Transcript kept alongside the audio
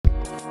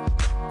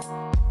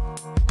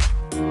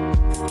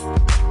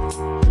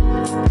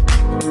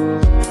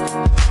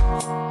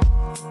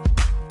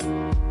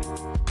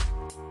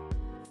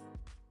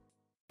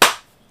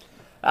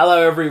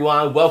Hello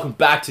everyone, welcome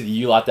back to the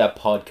You Like That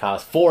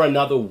podcast for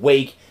another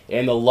week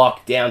in the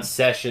lockdown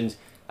sessions.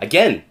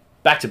 Again,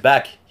 back to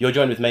back, you're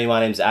joined with me, my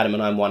name's Adam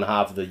and I'm one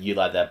half of the You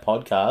Like That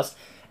podcast.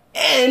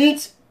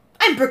 And...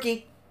 I'm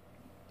Brookie.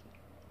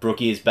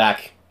 Brookie is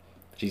back.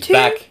 She's 2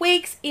 back.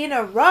 weeks in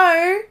a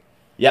row.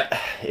 Yep,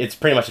 it's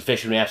pretty much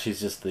official now, she's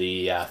just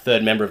the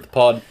third member of the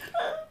pod.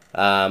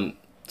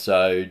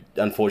 So,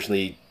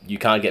 unfortunately, you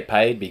can't get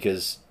paid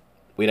because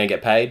we don't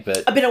get paid,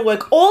 but... I've been at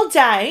work all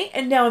day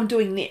and now I'm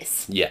doing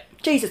this. Yeah.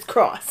 Jesus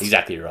Christ.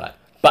 Exactly right.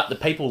 But the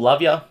people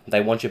love you,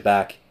 they want you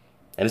back,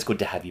 and it's good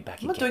to have you back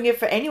again. I'm not doing it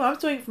for anyone, I'm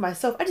doing it for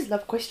myself. I just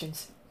love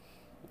questions.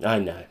 I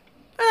know. And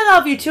I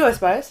love you too, I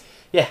suppose.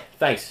 Yeah,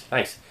 thanks.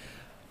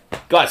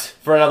 Guys,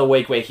 for another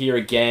week, we're here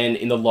again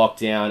in the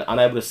lockdown,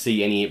 unable to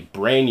see any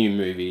brand new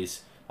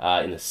movies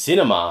in the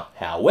cinema.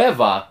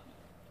 However,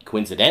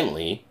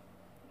 coincidentally,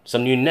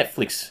 some new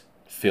Netflix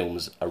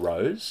films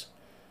arose.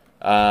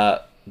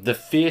 The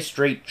Fear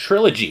Street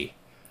Trilogy,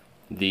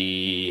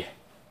 the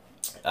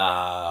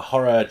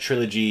horror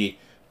trilogy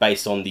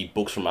based on the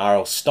books from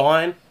R.L.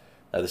 Stine,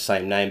 the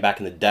same name back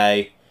in the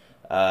day.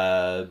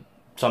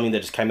 Something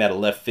that just came out of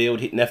left field,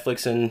 hit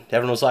Netflix, and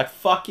everyone was like,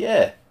 fuck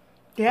yeah.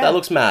 Yeah. That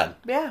looks mad.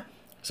 Yeah.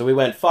 So we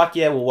went, fuck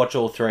yeah, we'll watch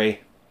all three,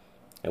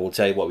 and we'll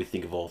tell you what we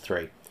think of all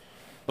three.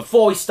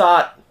 Before we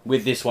start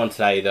with this one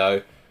today,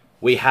 though,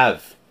 we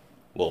have,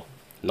 well,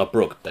 not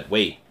Brooke, but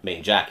me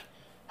and Jack,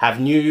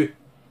 have new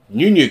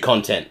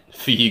content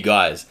for you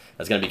guys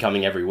that's going to be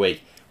coming every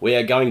week. We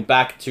are going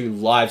back to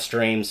live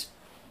streams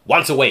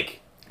once a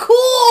week.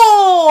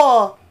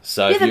 Cool!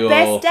 So You're the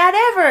best dad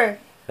ever!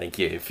 Thank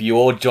you. If you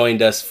all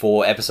joined us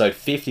for episode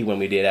 50 when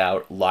we did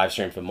our live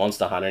stream for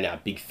Monster Hunter in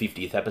our big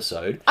 50th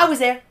episode. I was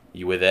there.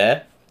 You were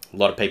there. A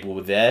lot of people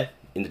were there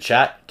in the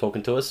chat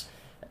talking to us.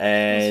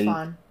 And it was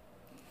fun.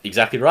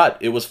 Exactly right.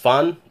 It was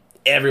fun.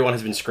 Everyone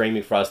has been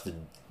screaming for us to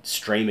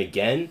stream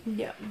again.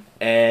 Yeah.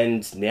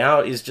 And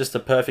now is just the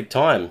perfect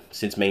time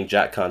since me and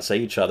Jack can't see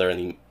each other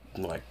and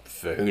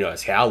for who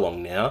knows how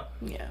long now.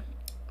 Yeah.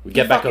 We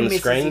get back on the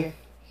screen. You.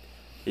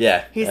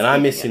 Yeah. And I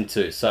miss him you.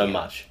 too so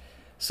much.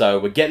 So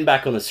we're getting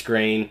back on the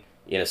screen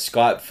in a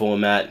Skype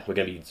format. We're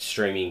going to be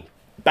streaming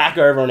back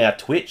over on our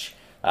Twitch,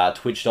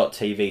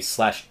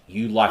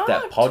 twitch.tv/You Like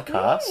That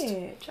podcast.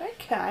 Twitch.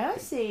 Okay, I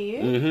see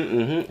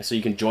you. So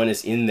you can join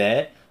us in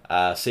there,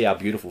 see our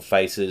beautiful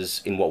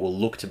faces in what will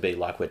look to be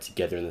like we're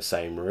together in the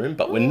same room,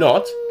 but we're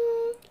not.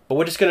 But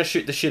we're just going to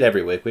shoot the shit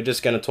every week. We're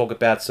just going to talk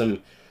about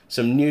some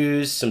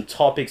news, some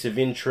topics of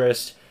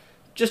interest,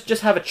 just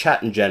have a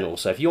chat in general.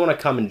 So if you want to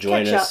come and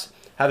join us,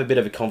 have a bit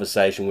of a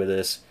conversation with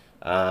us,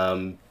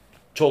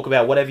 talk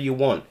about whatever you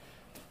want.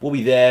 We'll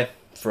be there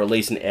for at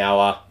least an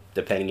hour,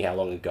 depending how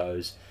long it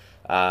goes,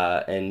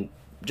 and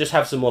just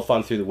have some more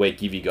fun through the week,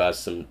 give you guys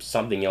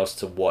something else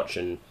to watch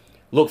and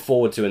look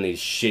forward to in these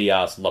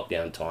shitty-ass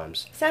lockdown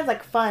times. Sounds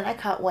like fun. I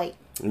can't wait.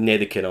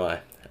 Neither can I.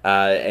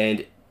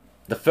 And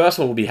the first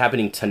one will be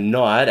happening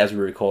tonight as we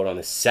record on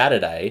a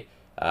Saturday.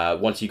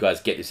 Once you guys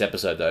get this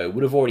episode, though, it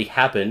would have already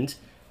happened.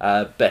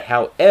 But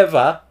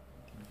however,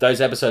 those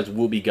episodes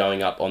will be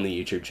going up on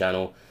the YouTube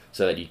channel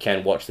so that you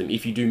can watch them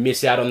if you do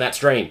miss out on that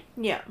stream.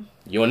 Yeah.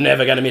 You're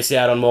never going to miss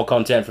out on more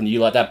content from the You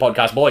Like That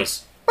podcast,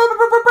 boys.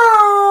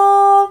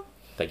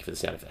 Thank you for the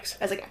sound effects.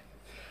 That's okay.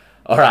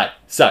 Alright,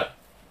 so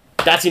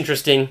that's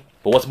interesting,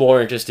 but what's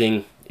more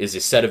interesting is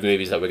this set of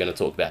movies that we're going to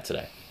talk about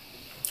today.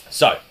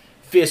 So,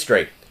 Fear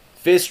Street.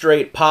 Fear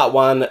Street, Part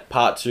 1,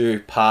 Part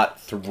 2, Part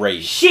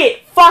 3.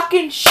 Shit!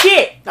 Fucking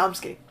shit! No, I'm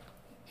just kidding.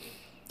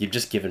 You've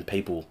just given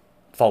people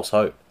false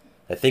hope.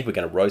 They think we're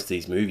going to roast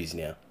these movies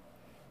now.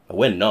 But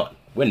we're not.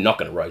 We're not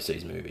going to roast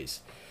these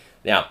movies.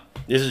 Now,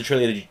 this is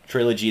a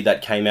trilogy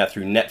that came out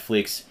through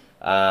Netflix.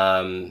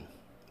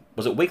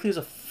 Was it weekly or was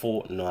it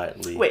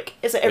fortnightly? Week.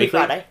 It's every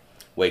Friday.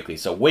 Weekly.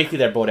 So weekly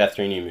they brought out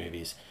 3 new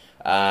movies.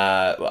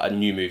 A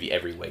new movie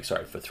every week,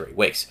 for 3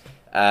 weeks.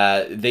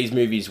 These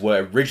movies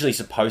were originally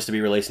supposed to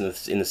be released in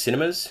the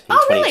cinemas in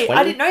 2020. Really?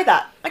 I didn't know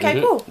that. Okay,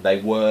 cool. They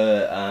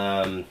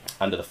were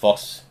under the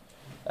Fox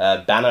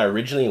banner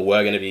originally and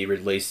were going to be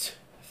released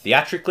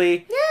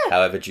theatrically. Yeah.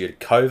 However, due to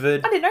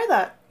COVID, I didn't know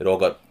that. it all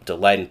got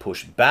delayed and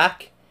pushed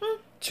back,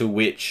 to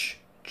which,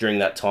 during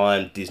that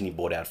time, Disney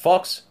bought out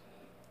Fox.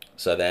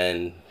 So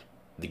then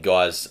the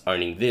guys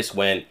owning this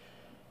went,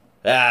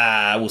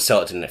 we'll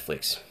sell it to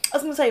Netflix. I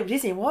was going to say,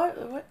 Disney, what?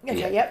 Okay,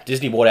 Yeah. yep.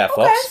 Disney bought out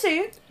Fox. Okay, I see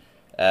you.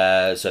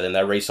 So then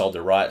they resold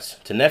the rights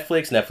to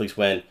Netflix. Netflix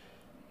went,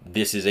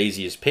 this is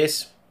easy as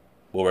piss.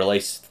 We'll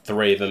release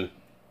 3 of them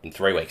in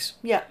 3 weeks.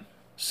 Yeah.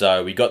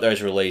 So we got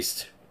those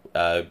released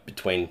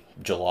between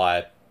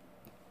July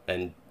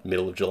and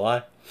middle of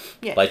July.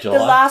 Yeah. Late July.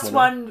 The last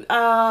one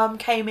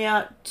came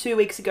out 2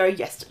 weeks ago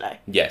yesterday.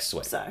 Yes,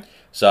 sweet.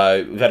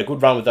 So we've had a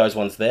good run with those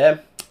ones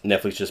there.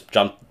 Netflix just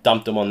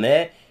dumped them on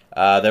there.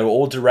 They were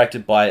all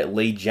directed by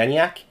Lee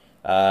Janiak,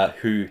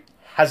 who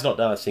has not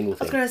done a single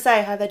thing. I was going to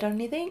say, have they done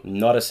anything?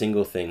 Not a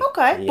single thing.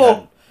 Okay, He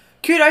well,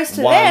 kudos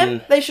to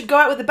them. They should go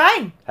out with a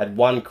bang. Had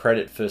one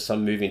credit for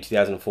some movie in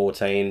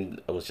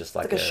 2014. It was just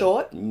like a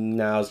short?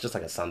 No, it was just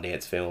like a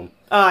Sundance film.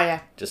 Oh,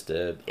 yeah. Just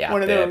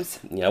one of those.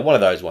 One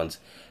of those ones.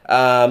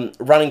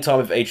 Running time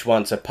of each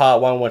one. So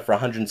part 1 went for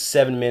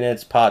 107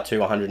 minutes, part 2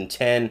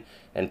 110,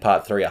 and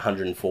part 3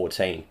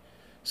 114.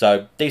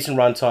 So decent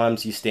run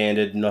times, your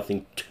standard,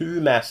 nothing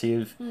too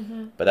massive,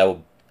 but they were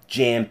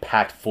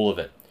jam-packed full of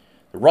it.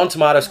 The Rotten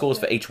Tomato scores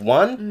for each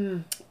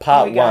one.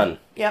 Part 1.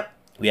 Yep.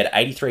 We had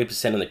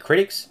 83% on the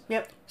critics.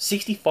 Yep.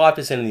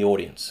 65% in the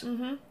audience.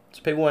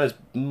 So people weren't as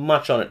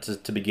much on it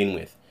to begin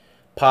with.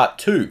 Part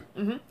 2,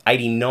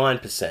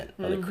 89%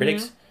 on the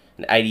critics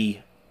and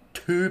 82%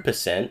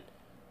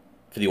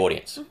 for the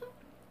audience.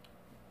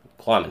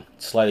 Climbing,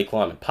 slowly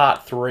climbing.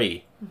 Part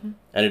 3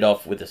 ended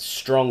off with a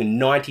strong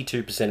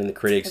 92% in the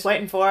critics. I was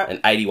waiting for it.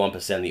 And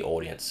 81% in the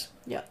audience.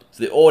 Yeah.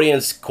 So the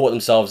audience caught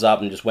themselves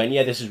up and just went,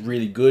 yeah, this is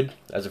really good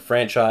as a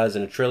franchise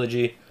and a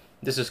trilogy.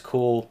 This is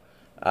cool.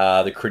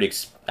 The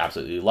critics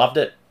absolutely loved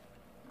it.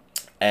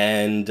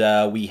 And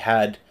we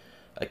had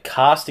a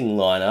casting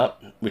lineup,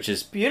 which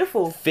is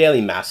beautiful,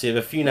 fairly massive.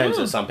 A few names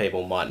that some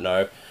people might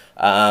know.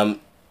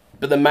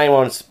 But the main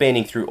one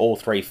spanning through all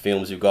 3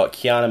 films, we've got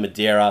Kiana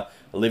Madeira,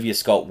 Olivia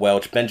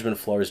Scott-Welch, Benjamin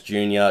Flores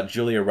Jr.,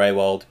 Julia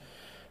Raywald,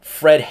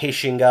 Fred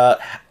Hischinger,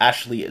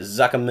 Ashley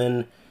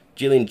Zuckerman,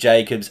 Gillian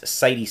Jacobs,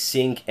 Sadie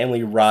Sink,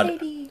 Emily Rudd,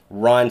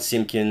 Ryan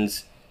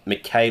Simpkins,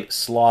 McCabe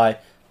Sly,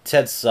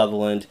 Ted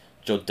Sutherland,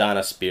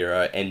 Jordana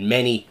Spiro, and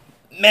many,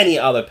 many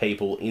other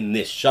people in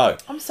this show.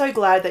 I'm so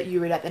glad that you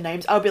read out the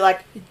names. I'll be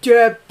like,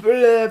 yeah.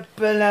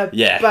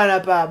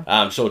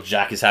 I'm sure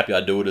Jack is happy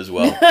I do it as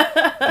well.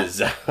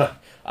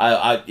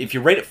 If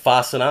you read it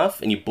fast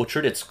enough and you butcher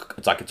it, it's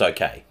like it's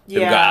okay.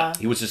 People go,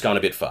 he was just going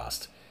a bit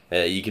fast.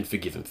 You can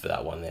forgive him for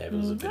that one there. It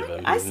was a bit of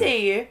a... I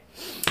see you.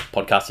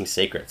 Podcasting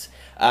secrets.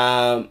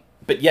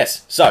 But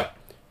yes, so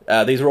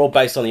these are all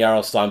based on the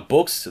R.L. Stein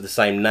books, the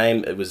same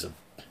name. It was a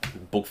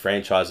book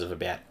franchise of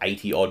about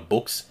 80 odd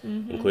books,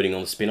 including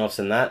on the spin-offs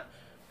and that.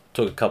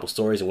 Took a couple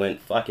stories and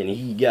went, fucking, here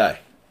you go.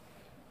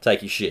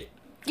 Take your shit.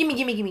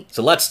 Gimme.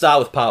 So let's start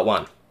with part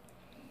 1.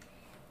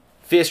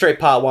 Fear Street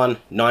Part 1,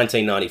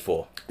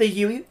 1994. The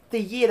year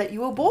that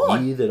you were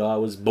born. The year that I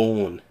was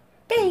born.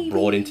 Baby.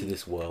 Brought into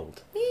this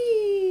world.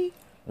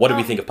 What did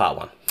we think of part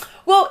 1?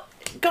 Well,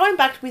 going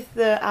back with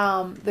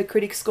the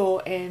critic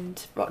score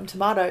and Rotten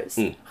Tomatoes,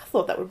 I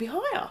thought that would be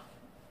higher.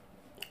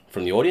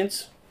 From the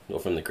audience or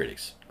from the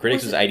critics?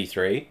 Critics was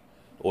 83,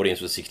 audience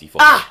was 65.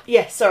 Ah,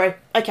 yeah, sorry.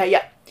 Okay,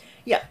 yeah.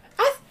 Yeah.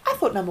 I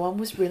thought number 1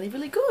 was really,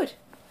 really good.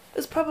 It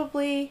was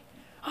probably...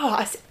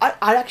 I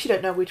actually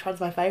don't know which one's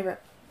my favourite.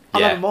 I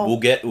love them all. We'll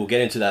get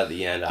into that at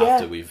the end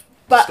after we've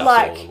discussed all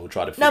of them. We'll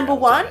try to figure number out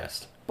what's the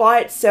best. By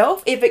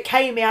itself, if it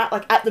came out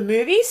like at the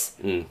movies,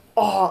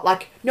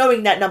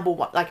 knowing that number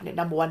 1,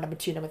 number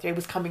 2, number 3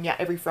 was coming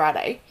out every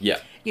Friday. Yeah.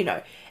 You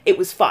know, it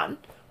was fun,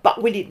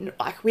 but we didn't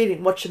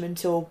watch them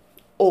until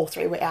all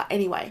 3 were out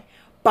anyway.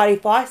 But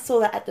if I saw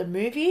that at the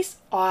movies,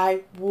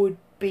 I would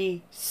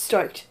be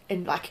stoked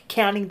and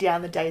counting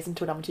down the days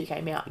until number 2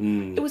 came out.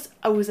 It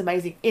was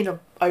amazing in an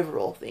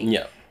overall thing.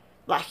 Yeah.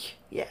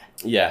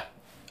 Yeah.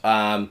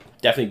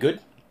 Definitely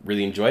good.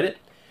 Really enjoyed it.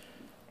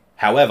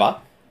 However,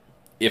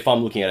 if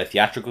I'm looking at a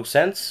theatrical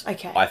sense,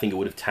 I think it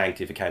would have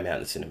tanked if it came out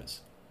in the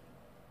cinemas.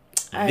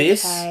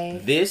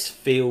 This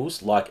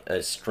feels like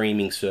a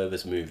streaming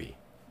service movie.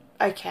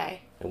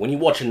 Okay. And when you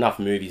watch enough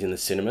movies in the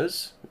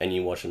cinemas and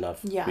you watch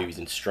enough movies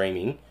in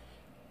streaming,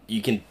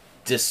 you can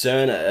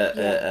discern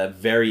a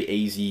very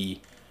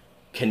easy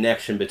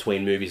connection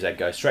between movies that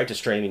go straight to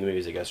streaming and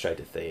movies that go straight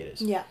to theatres.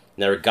 Yeah.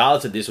 Now,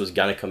 regardless if this was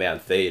going to come out in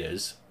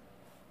theatres,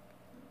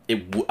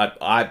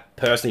 I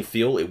personally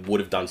feel it would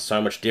have done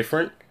so much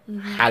different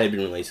had it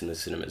been released in the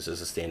cinemas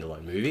as a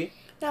standalone movie.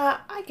 Nah,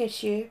 I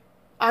get you.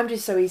 I'm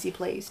just so easy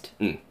pleased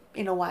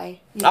in a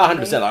way.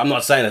 100%. I'm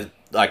not saying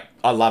that,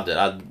 I loved it.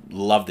 I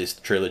love this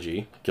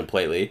trilogy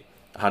completely.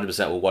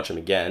 100% will watch them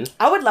again.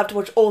 I would love to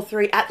watch all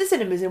 3 at the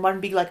cinemas in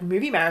one big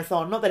movie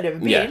marathon. Not that I've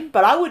ever been,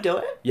 but I would do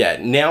it. Yeah,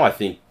 now I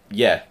think,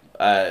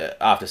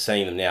 after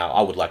seeing them now,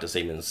 I would like to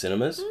see them in the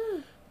cinemas.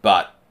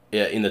 But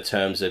in the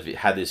terms of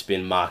had this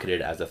been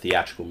marketed as a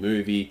theatrical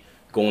movie,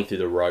 gone through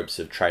the ropes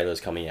of trailers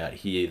coming out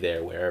here,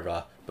 there,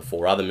 wherever,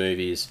 before other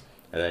movies,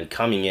 and then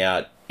coming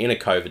out in a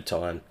COVID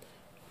time,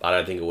 I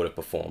don't think it would have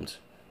performed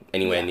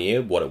anywhere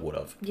near what it would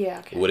have. Yeah,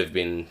 okay. It would have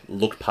been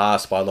looked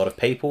past by a lot of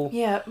people.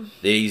 Yeah.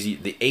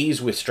 The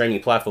ease with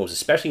streaming platforms,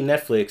 especially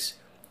Netflix,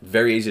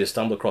 very easy to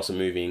stumble across a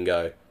movie and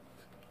go,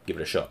 give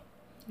it a shot.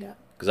 Yeah.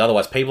 Because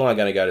otherwise people aren't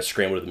going to go to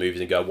Scramble to the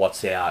Movies and go,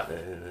 what's out?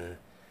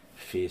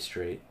 Fear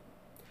Street.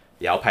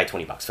 Yeah, I'll pay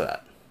 $20 for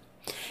that.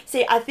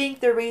 See, I think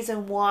the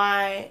reason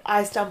why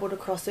I stumbled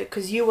across it,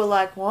 because you were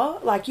like,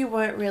 what? You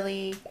weren't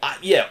really...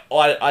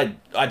 I'd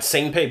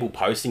seen people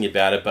posting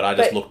about it, but I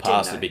just looked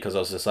past it because I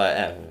was just like,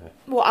 eh.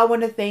 Well, I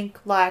want to think,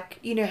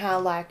 you know how,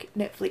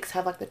 Netflix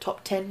have, the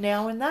top 10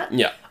 now and that?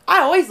 Yeah. I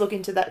always look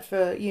into that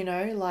for,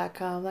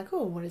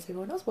 oh, what is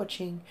everyone else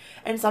watching?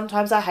 And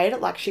sometimes I hate it,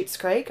 like Schitt's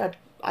Creek.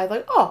 I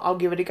like, oh, I'll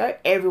give it a go.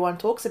 Everyone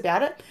talks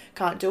about it.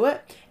 Can't do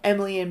it.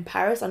 Emily in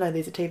Paris. I know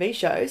these are TV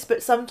shows,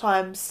 but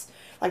sometimes,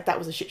 like, that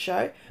was a shit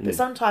show. But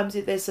sometimes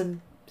there's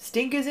some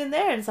stinkers in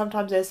there, and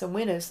sometimes there's some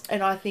winners.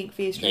 And I think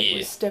Fear Street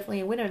was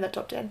definitely a winner in that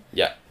top 10.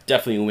 Yeah,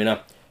 definitely a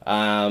winner.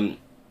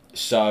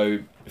 So,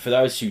 for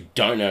those who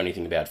don't know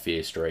anything about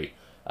Fear Street,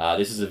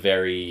 this is a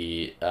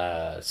very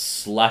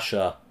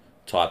slasher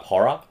type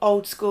horror.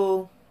 Old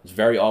school. It's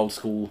very old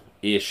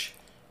school-ish.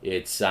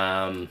 It's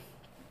obviously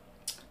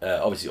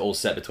all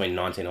set between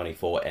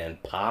 1994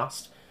 and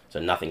past, so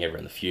nothing ever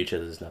in the future.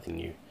 There's nothing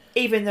new.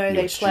 Even though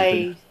they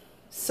play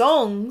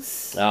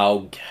songs.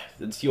 Oh,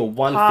 it's your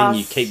one thing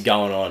you keep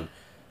going on.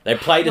 They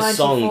played a 94?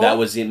 song that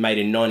was made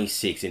in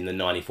 96 in the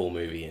 94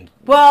 movie. And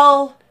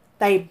well,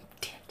 they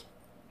did.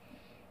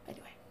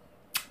 Anyway.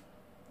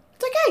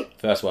 It's okay.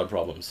 First world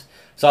problems.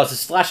 So it's a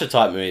slasher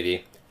type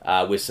movie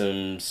with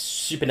some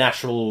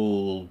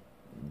supernatural,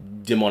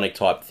 demonic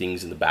type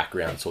things in the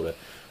background, sort of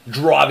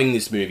driving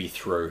this movie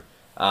through.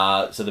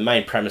 So the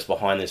main premise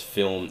behind this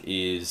film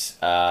is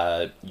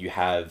you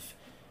have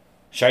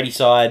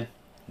Shadyside,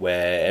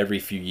 where every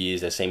few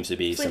years there seems to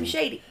be some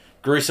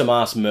gruesome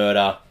ass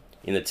murder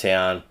in the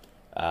town.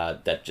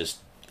 That just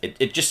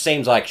it just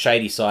seems like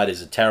Shadyside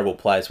is a terrible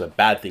place where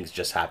bad things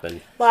just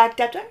happen. Like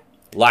Dapto?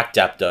 Like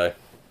Dapto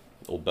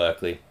or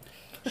Berkeley.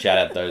 Shout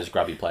out those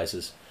grubby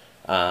places.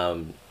 Yeah,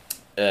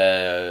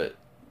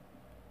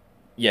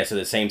 so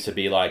there seems to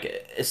be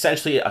like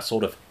essentially a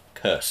sort of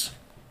curse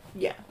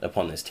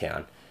upon this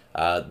town.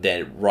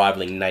 Their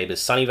rivaling neighbours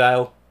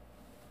Sunnyvale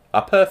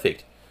are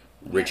perfect.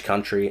 Rich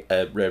country,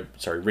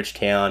 rich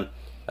town,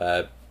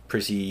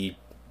 prissy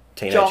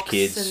teenage Jocks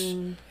kids.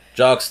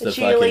 Jocks, the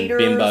fucking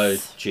bimbo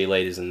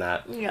cheerleaders and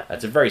that. Yeah.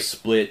 It's a very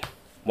split.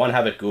 One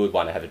have it good,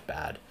 one have it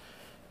bad.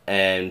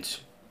 And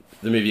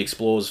the movie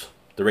explores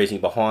the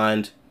reasoning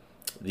behind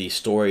the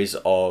stories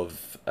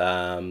of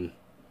the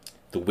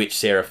witch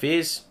Sarah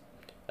Fierce,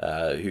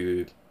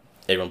 who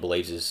everyone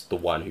believes is the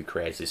one who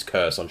creates this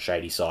curse on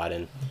Shadyside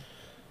and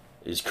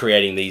is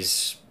creating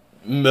these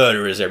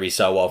murderers every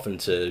so often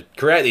to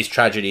create these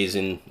tragedies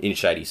in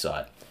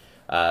Shadyside.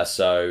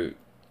 So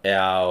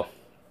our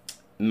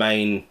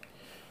main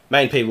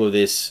people of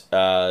this,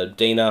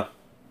 Dina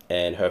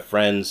and her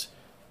friends,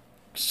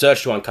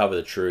 search to uncover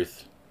the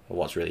truth of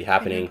what's really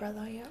happening. And her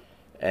brother, yeah.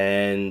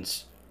 And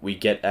we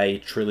get a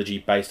trilogy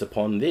based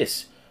upon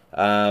this.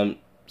 So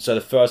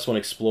the first one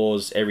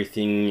explores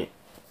everything.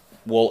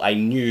 Well, a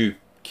new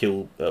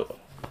set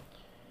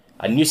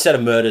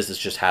of murders that's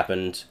just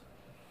happened.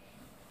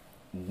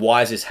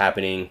 Why is this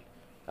happening?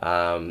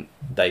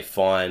 They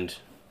find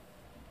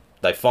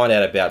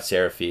out about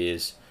Sarah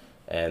Fierce,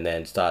 and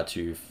then start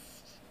to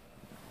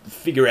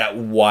figure out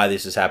why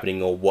this is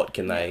happening, or what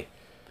can they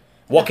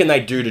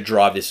do to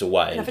drive this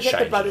away. And I forget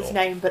the brother's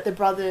name, but the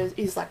brother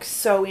is like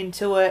so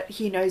into it.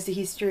 He knows the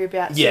history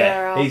about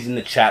Sarah. Yeah, he's in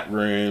the chat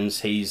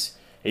rooms. He's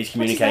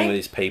communicating with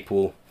his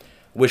people.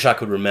 Wish I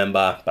could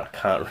remember, but I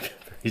can't remember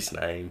his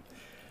name.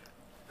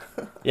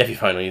 You have your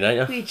phone on you, don't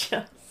you? We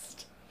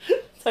just...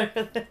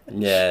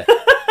 Yeah.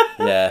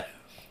 Yeah.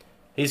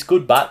 He's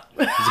good, but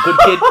he's a good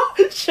kid.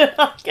 Should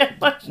I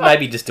get my phone?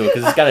 Maybe just do it,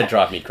 because it's going to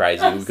drive me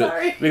crazy. We've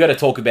got to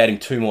talk about him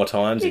 2 more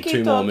times in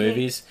 2 more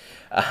movies.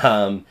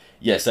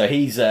 Yeah, so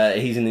he's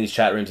in these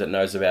chat rooms that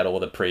knows about all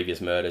the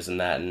previous murders and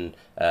that, and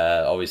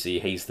obviously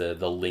he's the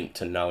link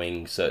to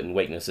knowing certain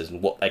weaknesses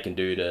and what they can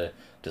do to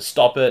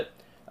stop it.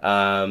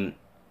 So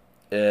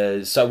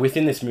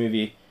within this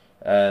movie,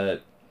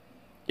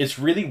 it's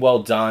really well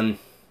done,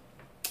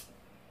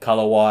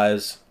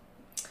 color-wise.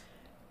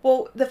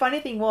 Well, the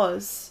funny thing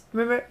was,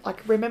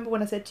 remember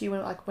when I said to you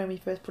when we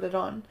first put it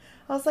on,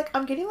 I was like,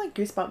 I'm getting like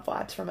Goosebump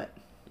vibes from it.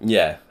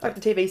 Yeah. Like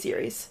the TV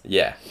series.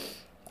 Yeah.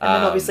 And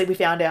then obviously we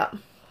found out.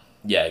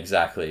 Yeah,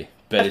 exactly.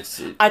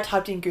 But I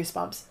typed in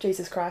Goosebumps.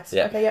 Jesus Christ.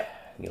 Yeah. Okay, yep.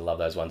 You love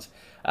those ones.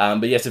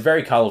 But yeah, it's a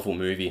very colourful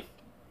movie,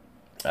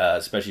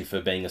 especially for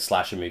being a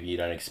slasher movie you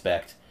don't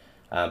expect.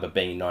 But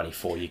being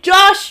 94, you...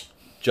 Josh!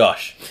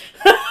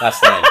 That's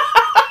the name.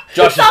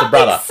 Josh is the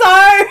brother.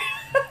 So...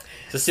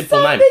 It's a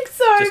simple name.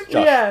 So, just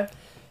Josh. Yeah.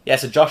 Yeah,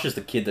 so Josh is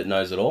the kid that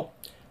knows it all.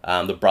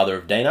 The brother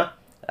of Dina.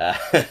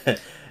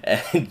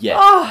 And yeah.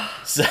 Oh.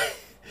 So,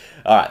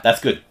 all right, that's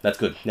good.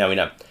 Now we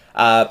know.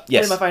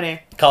 Yes. My phone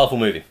here. Colourful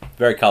movie.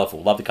 Very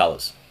colourful. Love the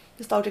colours.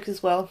 Nostalgic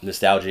as well.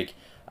 Nostalgic.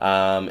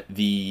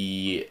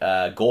 The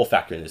gore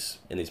factor in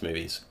these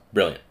movies,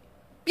 brilliant.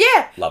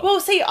 Yeah. Love well,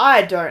 see,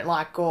 I don't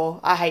like gore.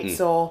 I hate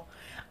Saw.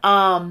 It's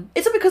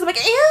not because I'm like,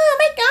 oh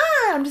my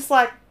god. I'm just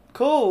like,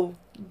 cool.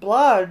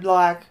 Blood,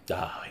 like...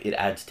 it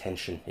adds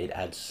tension. It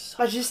adds...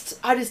 I just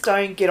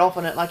don't get off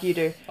on it like you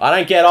do. I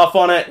don't get off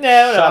on it.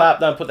 No, Shut up.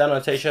 Don't put that on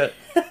a t-shirt.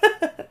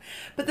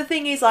 But the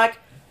thing is, like,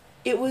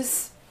 it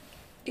was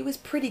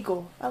pretty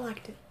gore. I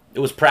liked it. It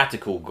was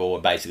practical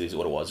gore, basically, is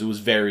what it was. It was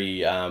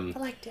very... I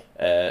liked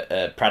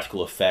it.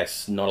 Practical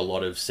effects, not a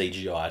lot of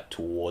CGI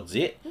towards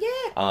it.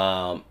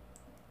 Yeah.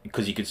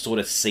 Because you could sort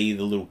of see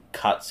the little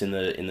cuts in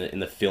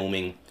the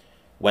filming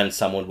when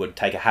someone would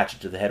take a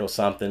hatchet to the head or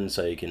something,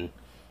 so you can...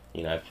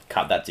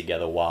 cut that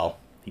together while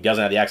he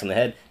doesn't have the axe on the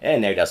head,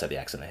 and now he does have the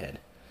axe on the head.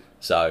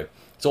 So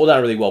it's all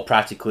done really well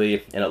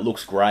practically, and it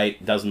looks great.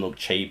 It doesn't look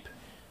cheap.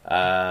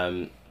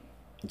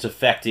 It's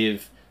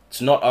effective.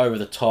 It's not over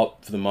the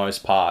top for the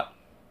most part,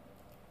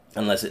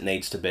 unless it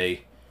needs to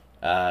be.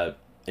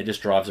 It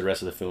just drives the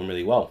rest of the film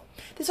really well.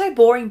 There's no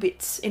boring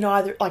bits in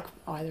either of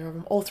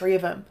them, all three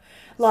of them.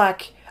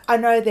 Like, I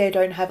know they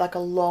don't have like a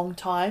long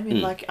time in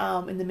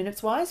in the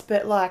minutes wise,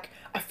 but like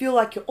I feel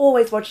like you're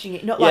always watching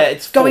it, not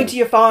it's going full. to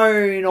your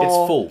phone or. It's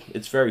full.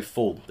 It's very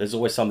full. There's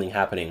always something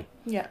happening.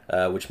 Yeah.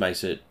 Which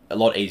makes it a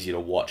lot easier to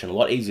watch and a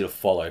lot easier to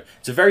follow.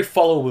 It's a very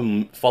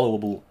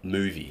followable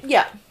movie.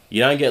 Yeah.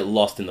 You don't get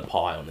lost in the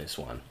pie on this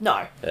one.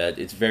 No.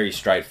 It's very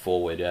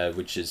straightforward,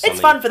 which is something...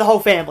 It's fun for the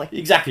whole family.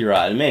 Exactly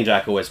right. And me and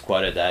Jack always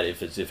quoted that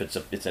if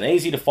it's an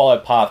easy to follow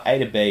path A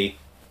to B,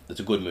 it's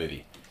a good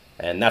movie,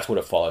 and that's what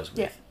it follows with.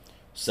 Yeah.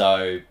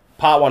 So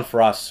part 1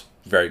 for us,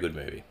 very good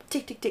movie.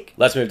 Tick tick tick.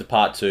 Let's move to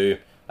part 2,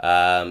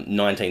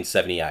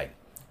 1978.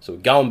 So we're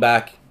going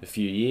back a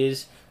few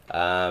years.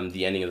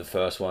 The ending of the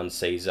first one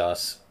sees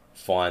us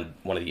find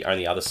one of the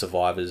only other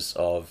survivors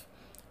of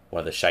one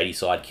of the Shady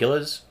Side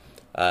killers.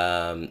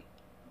 Who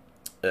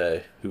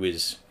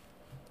is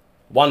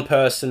one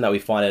person that we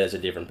find out as a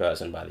different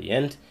person by the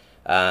end.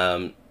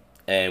 And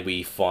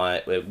we're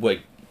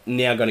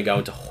now going to go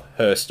into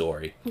her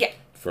story. Yeah.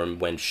 From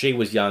when she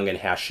was young and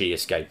how she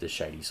escaped the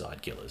Shady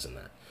Side killers and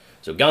that.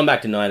 So going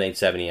back to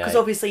 1978. Because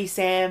obviously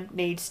Sam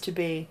needs to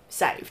be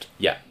saved.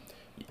 Yeah.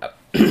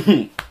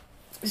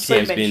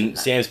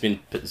 Sam's been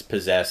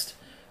possessed.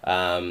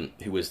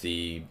 Who was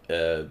the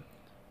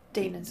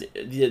Dina's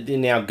the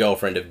now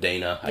girlfriend of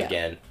Dina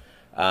again.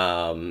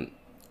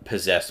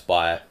 Possessed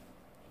by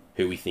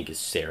who we think is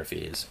Sarah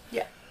Fierce.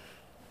 Yeah.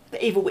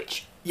 The evil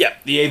witch. Yeah,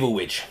 the evil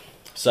witch.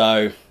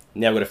 So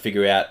now we've got to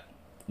figure out,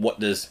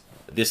 what does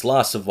this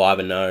last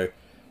survivor know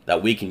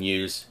that we can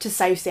use to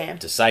save Sam.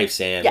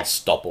 And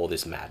stop all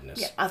this madness.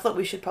 Yeah, I thought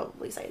we should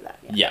probably say that.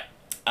 Yeah.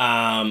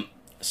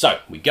 So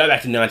we go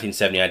back to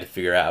 1978 to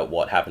figure out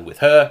what happened with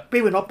her.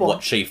 We were not born.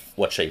 What she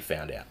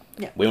found out.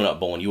 Yeah. We were not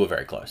born. You were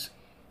very close.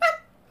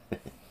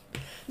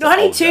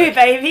 92,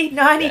 baby.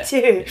 92.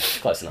 Yeah,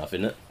 close enough,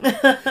 isn't it?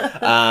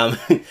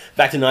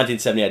 Back to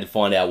 1978 to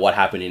find out what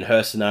happened in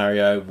her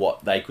scenario,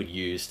 what they could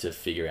use to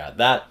figure out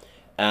that.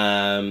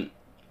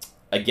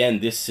 Again,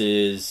 this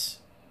is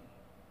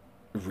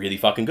really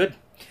fucking good.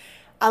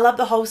 I love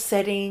the whole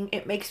setting.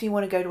 It makes me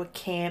want to go to a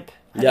camp.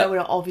 I know we're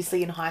not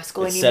obviously in high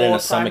school It's anymore.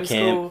 set in a summer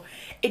camp.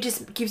 It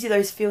just gives you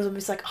those feels. I'm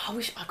just like, oh, I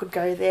wish I could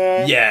go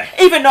there. Yeah.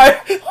 Even though,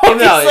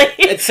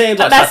 obviously, it seems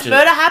like mass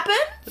murder happened.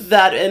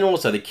 That, and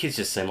also the kids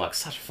just seem like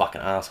such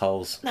fucking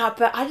assholes. No,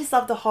 but I just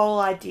love the whole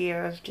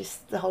idea of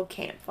just the whole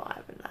camp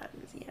vibe and that.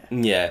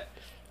 Yeah.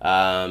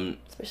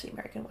 Especially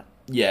American one.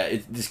 Yeah,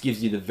 this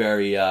gives you the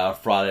very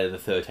Friday the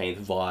 13th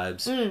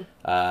vibes.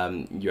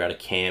 You're at a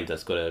camp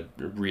that's got a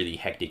really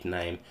hectic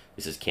name.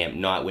 This is Camp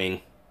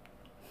Nightwing.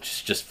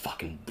 Just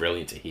fucking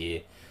brilliant to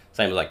hear.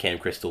 Same as like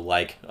Camp Crystal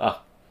Lake. Oh,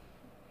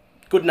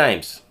 good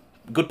names.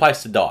 Good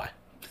place to die.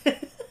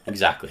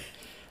 Exactly.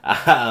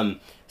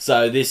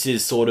 So this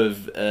is sort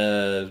of...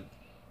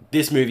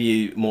 this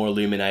movie more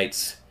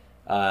illuminates...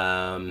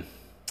 what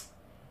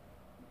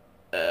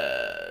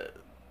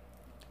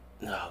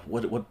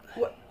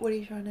are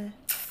you trying to...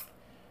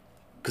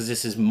 Because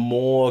this is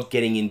more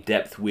getting in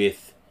depth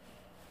with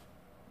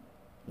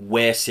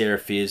where Sarah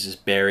Fierce is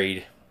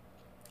buried,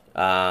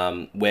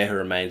 where her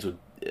remains would,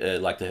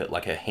 like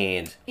her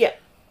hand. Yeah.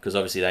 Because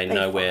obviously they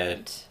know where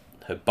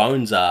her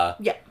bones are.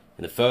 Yeah.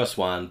 In the first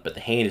one, but the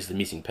hand is the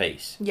missing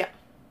piece. Yeah.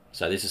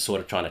 So this is sort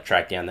of trying to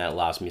track down that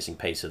last missing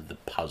piece of the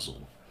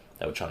puzzle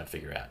that we're trying to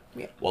figure out.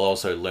 Yeah. While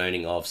also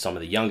learning of some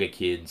of the younger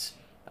kids,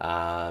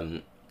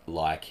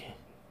 like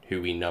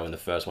who we know in the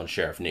first one,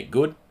 Sheriff Nick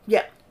Good.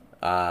 Yeah.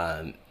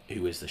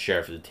 Who is the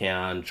sheriff of the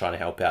town, trying to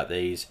help out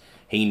these.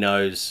 He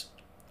knows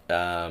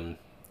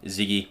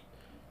Ziggy,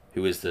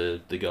 who is the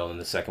girl in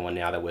the second one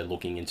now that we're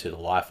looking into the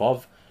life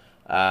of.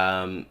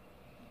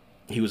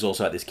 He was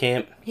also at this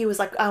camp. He was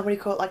like, what do you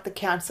call it, like the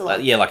counsellor?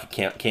 Yeah, like a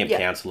camp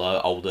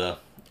counsellor, older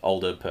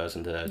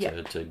person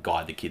to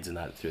guide the kids and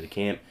that through the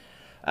camp.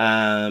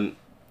 And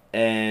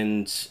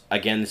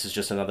again, this is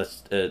just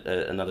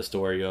another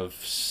story of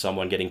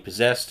someone getting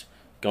possessed,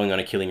 going on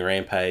a killing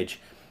rampage.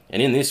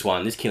 And in this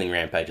one, this killing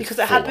rampage is because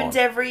it happens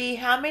every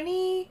how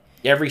many?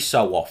 Every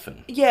so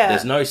often. Yeah.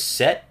 There's no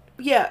set.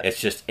 Yeah. It's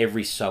just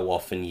every so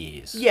often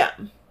years. Yeah.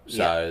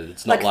 So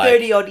it's not like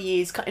 30 odd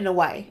years in a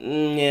way.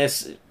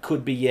 Yes, it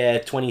could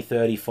be 20,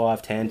 30,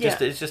 5, 10.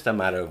 It's just a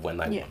matter of when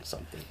they want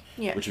something.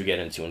 Yeah. Which we get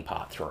into in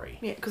part 3.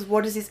 Yeah, because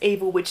what is this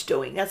evil witch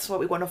doing? That's what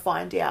we want to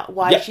find out.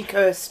 Why is she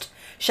cursed?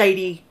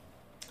 Shady.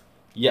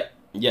 Yep.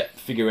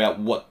 Figure out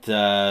what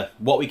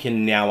we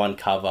can now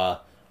uncover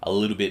a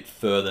little bit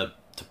further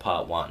to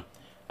part 1,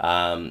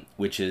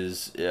 which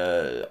is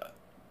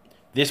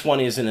this one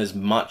isn't as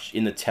much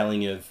in the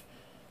telling of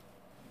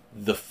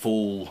the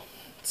full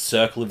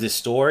circle of this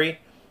story.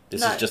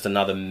 This is just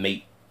another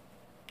meat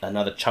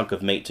another chunk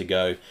of meat to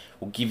go.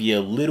 Will give you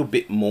a little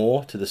bit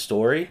more to the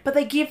story. But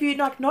they give you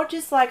like not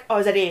just like, oh,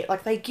 is that it?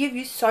 Like they give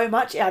you so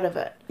much out of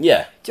it.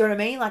 Yeah. Do you know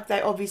what I mean? Like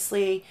they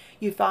obviously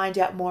you find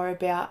out more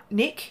about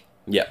Nick.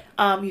 Yeah.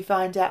 You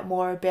find out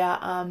more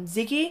about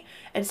Ziggy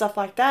and stuff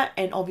like that,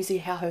 and obviously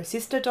how her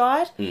sister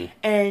died.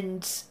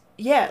 And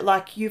yeah,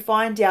 like you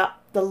find out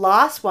the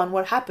last one,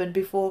 what happened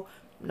before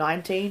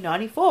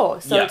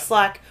 1994. So it's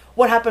like,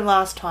 what happened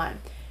last time?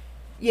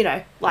 You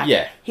know,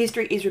 like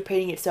history is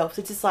repeating itself.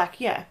 So it's just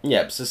like, yeah.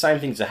 Yeah, so the same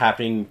things are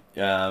happening,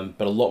 but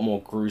a lot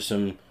more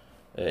gruesome,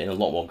 in a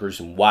lot more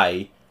gruesome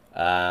way,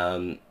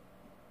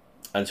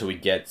 until we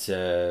get,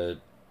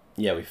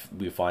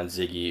 we find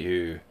Ziggy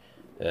who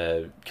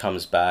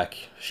comes back.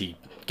 She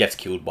gets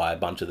killed by a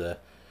bunch of the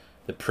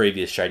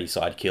previous Shady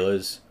Side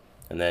killers,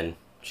 and then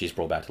she's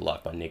brought back to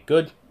life by Nick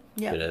Good.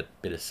 Yeah.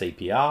 Bit of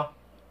CPR,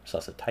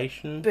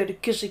 resuscitation. Bit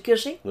of kissy.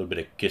 A little bit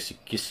of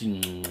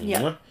kissy.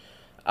 Yeah.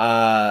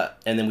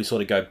 And then we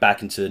sort of go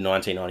back into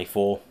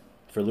 1994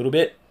 for a little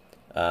bit,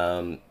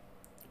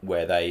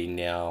 where they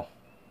now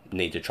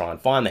need to try and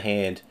find the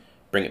hand,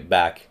 bring it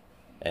back,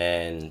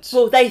 and...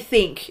 Well, they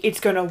think it's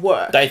going to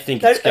work. They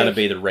think it's going to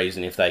be the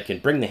reason. If they can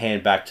bring the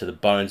hand back to the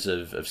bones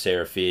of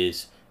Sarah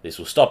Fierce, this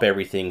will stop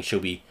everything.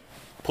 She'll be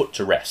put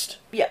to rest.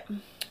 Yeah.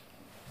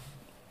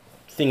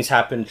 Things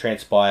happen,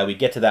 transpire. We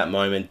get to that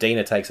moment.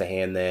 Dina takes a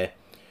hand there,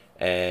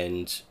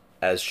 and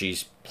as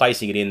she's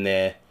placing it in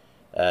there,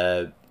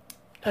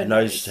 her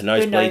nose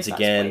bleeds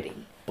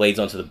again, bleeds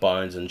onto the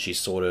bones, and she's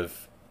sort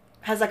of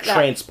has like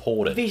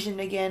transported. That vision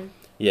again.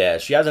 Yeah,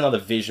 she has another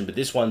vision, but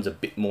this one's a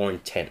bit more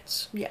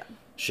intense. Yeah.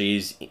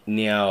 She's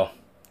now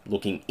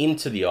looking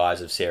into the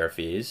eyes of Sarah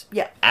Fierce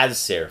as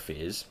Sarah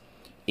Fierce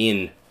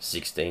in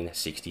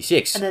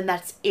 1666. And then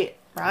that's it,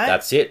 right?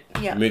 That's it.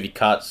 Yeah. Movie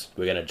cuts.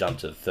 We're going to jump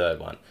to the third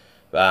one.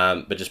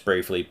 But just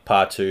briefly,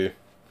 part 2,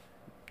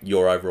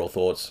 your overall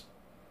thoughts?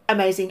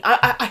 Amazing.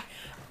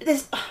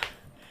 There's...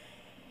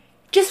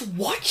 Just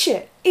watch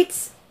it.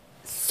 It's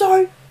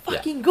so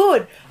fucking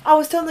good. I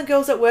was telling the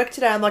girls at work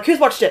today, I'm like, who's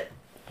watched it?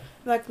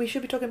 I'm like, we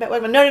should be talking about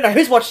work. No,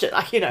 who's watched it?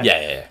 Like, you know.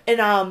 Yeah.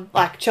 And,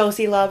 like,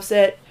 Chelsea loves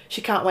it. She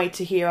can't wait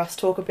to hear us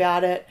talk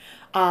about it.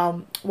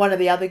 One of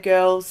the other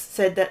girls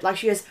said that, like,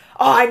 she goes,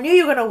 oh, I knew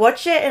you were going to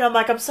watch it. And I'm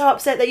like, I'm so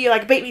upset that you,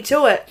 like, beat me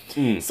to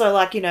it. So,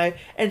 like, you know,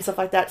 and stuff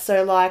like that.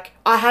 So, like,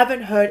 I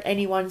haven't heard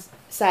anyone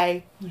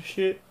say,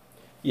 shit.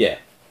 Yeah.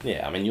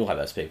 I mean, you'll have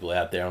those people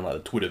out there on,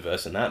 like, the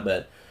Twitterverse and that,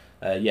 but...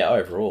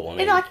 overall, I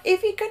mean... And, like,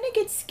 if you're going to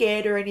get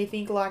scared or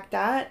anything like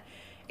that,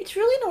 it's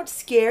really not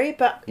scary,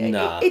 but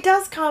it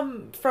does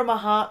come from a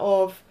heart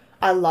of,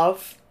 I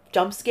love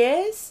jump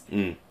scares.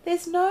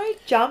 There's no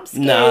jump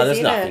scares there's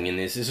nothing in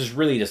this. This is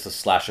really just a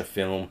slasher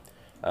film,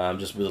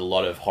 just with a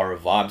lot of horror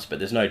vibes, but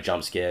there's no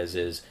jump scares.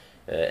 There's,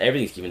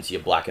 everything's given to you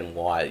black and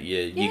white.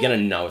 You're going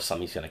to know if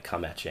something's going to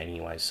come at you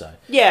anyway, so...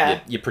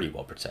 You're pretty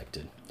well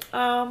protected.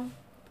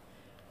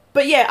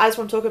 But yeah, I just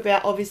want to talk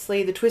about,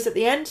 obviously, the twist at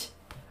the end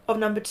of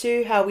number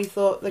 2, how we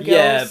thought the girls...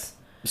 Yeah,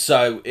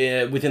 so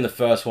within the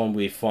first one,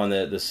 we find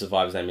that the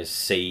survivor's name is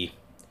C.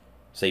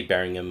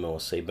 Berringham or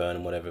C.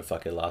 Burnham, whatever the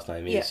fuck her last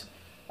name is.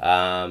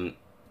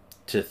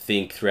 To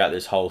think throughout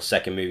this whole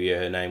second movie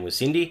her name was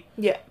Cindy.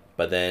 Yeah.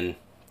 But then,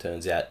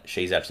 turns out,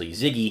 she's actually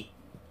Ziggy.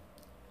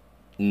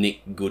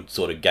 Nick Good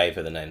sort of gave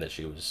her the name that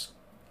she was...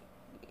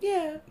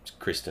 Yeah.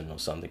 Christina or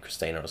something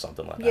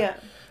like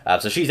that. Yeah.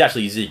 So she's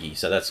actually Ziggy,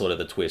 so that's sort of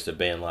the twist of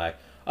being like,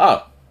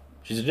 oh,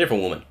 she's a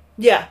different woman.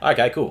 Yeah.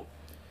 Okay, cool.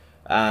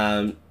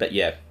 But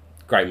yeah,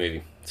 great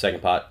movie.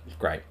 Second part,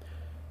 great.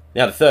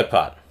 Now the third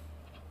part,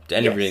 to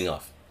end everything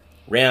off.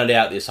 Round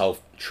out this whole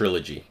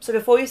trilogy. So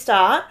before you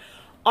start,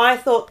 I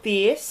thought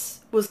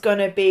this was going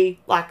to be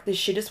like the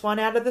shittest one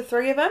out of the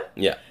 3 of them.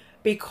 Yeah.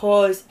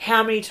 Because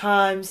how many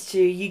times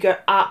do you go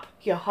up,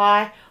 you're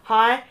high,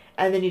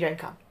 and then you don't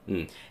come?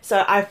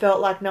 So I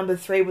felt like number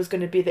 3 was going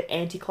to be the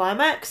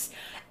anticlimax.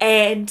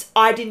 And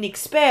I didn't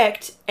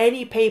expect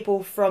any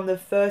people from the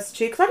first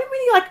 2, because I didn't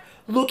really, like,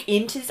 look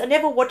into this. I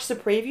never watched the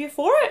preview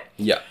for it.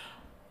 Yeah.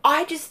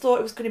 I just thought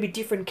it was going to be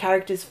different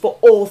characters for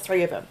all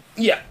 3 of them.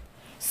 Yeah.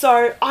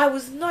 So I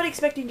was not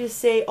expecting to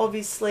see,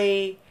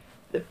 obviously,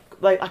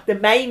 the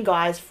main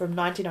guys from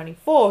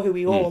 1994, who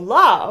we all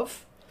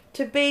love,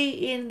 to be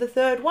in the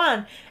third one.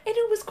 And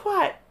it was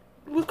quite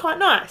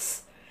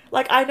nice.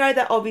 Like, I know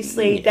that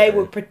obviously they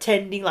were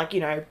pretending, like, you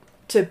know,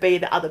 to be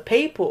the other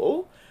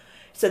people,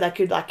 so they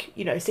could, like,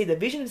 you know, see the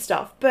vision and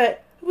stuff.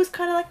 But it was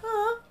kind of like,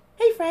 oh,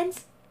 hey,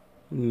 friends.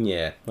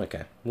 Yeah,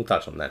 okay. We'll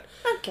touch on that.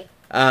 Okay.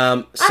 So,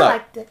 I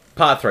liked it.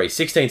 Part 3,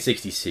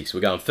 1666. We're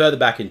going further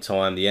back in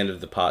time. The end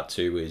of the part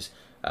 2 is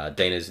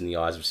Dina's in the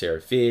eyes of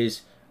Sarah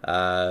Fierce.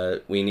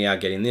 We now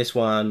get in this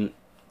one.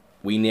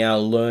 We now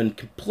learn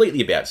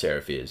completely about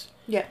Sarah Fierce.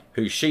 Yeah.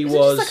 Who she was. Is it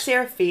just like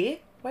Sarah Fear?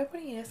 Why are you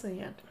putting an S on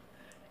the end?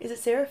 Is it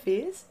Sarah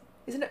Fierce?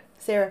 Isn't it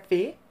Sarah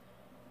Fear?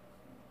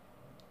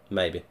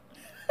 Maybe.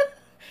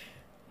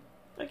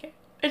 Okay.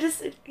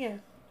 Yeah.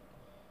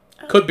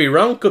 Could be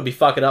wrong. Could be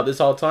fucking up this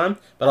whole time.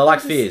 But I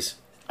like Fears.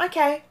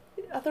 Okay.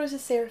 I thought it was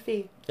just Sarah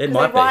Fear. It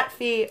might be. They write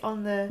Fear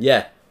on the...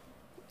 Yeah.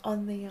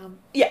 On the...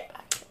 Yeah.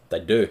 They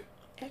do.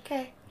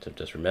 Okay. I've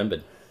just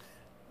remembered.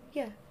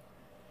 Yeah.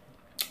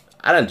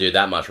 I don't do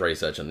that much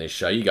research on this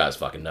show. You guys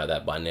fucking know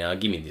that by now.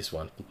 Give me this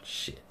one.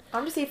 Shit.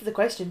 I'm just here for the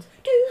questions.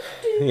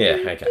 Yeah,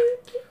 okay.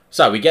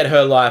 So we get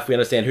her life. We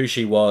understand who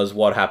she was,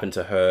 what happened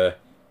to her,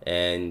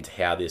 and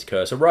how this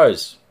curse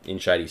arose in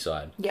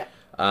Shadyside. Yeah.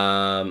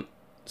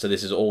 So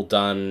this is all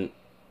done.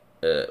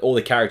 All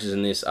the characters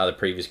in this are the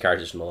previous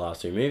characters from the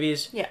last two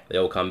movies. Yeah. They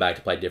all come back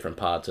to play different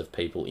parts of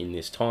people in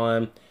this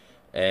time.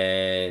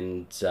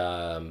 And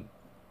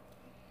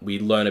we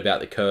learn about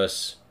the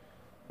curse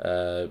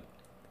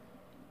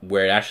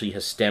where it actually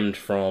has stemmed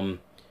from.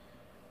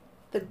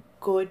 The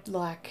good,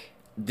 like...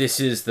 This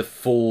is the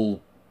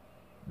full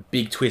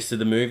big twist of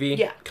the movie.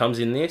 Yeah. Comes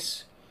in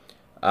this.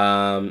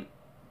 Because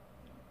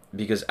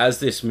as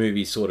this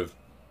movie's sort of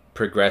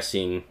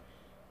progressing,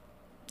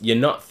 you're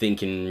not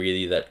thinking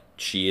really that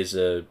she is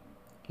a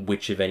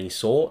witch of any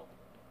sort,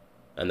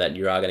 and that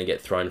you are going to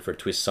get thrown for a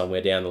twist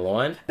somewhere down the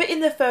line. But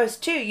in the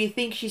first two, you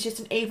think she's just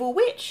an evil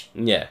witch.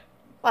 Yeah.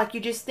 Like,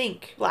 you just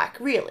think, like,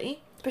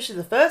 really? Especially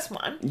the first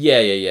one.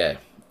 Yeah.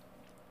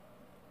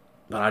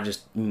 But I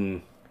just...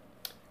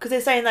 Because they're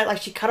saying that,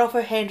 like, she cut off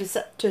her hand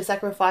to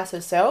sacrifice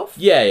herself.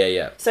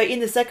 Yeah. So in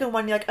the second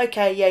one, you're like,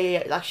 okay,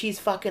 yeah. Like, she's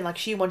fucking, like,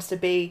 she wants to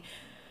be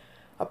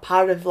a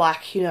part of,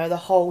 like, you know, the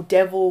whole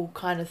devil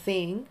kind of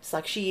thing. It's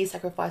like she is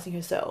sacrificing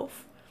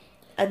herself.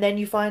 And then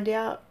you find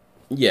out...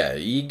 Yeah,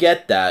 you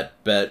get that,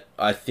 but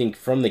I think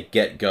from the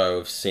get-go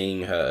of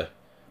seeing her,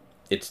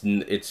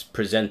 it's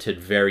presented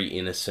very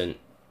innocent,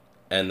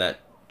 and that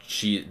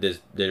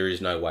there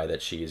is no way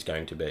that she is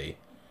going to be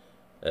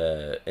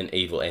an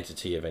evil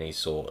entity of any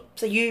sort.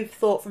 So you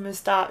thought from the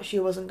start she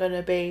wasn't going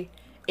to be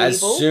evil? As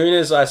soon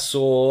as I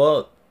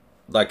saw,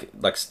 like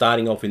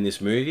starting off in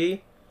this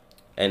movie,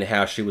 and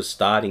how she was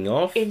starting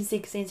off... In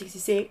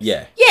 1666?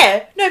 Yeah.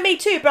 Yeah, no, me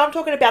too, but I'm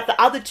talking about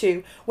the other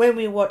two when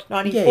we watched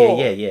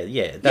 94.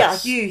 Yeah.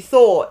 Like you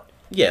thought.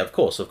 Yeah, of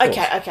course.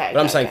 Okay. But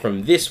I'm saying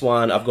from this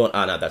one, I've gone,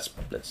 no, that's...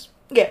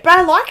 Yeah, but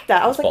I liked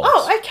that. I was like, false.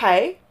 oh,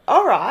 okay,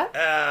 alright.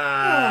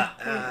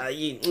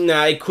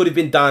 No, it could have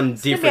been done differently.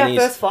 It's going to be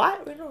our first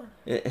fight.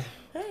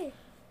 Hey.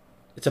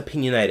 It's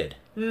opinionated.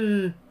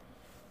 I'm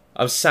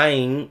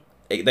saying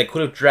they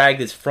could have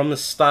dragged this from the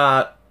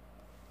start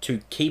to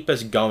keep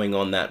us going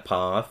on that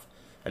path,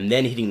 and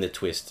then hitting the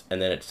twist,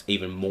 and then it's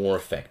even more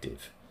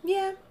effective.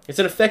 Yeah. It's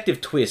an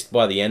effective twist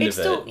by the end of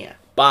it, yeah.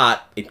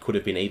 but it could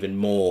have been even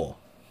more.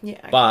 Yeah.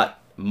 Okay. But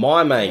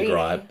my main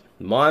gripe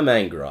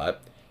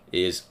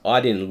is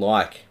I didn't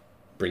like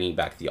bringing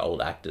back the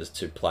old actors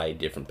to play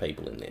different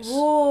people in this.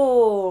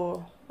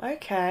 Oh,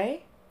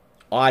 okay.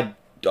 I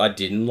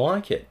didn't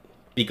like it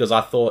because I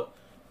thought,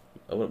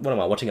 what am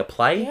I watching, a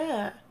play?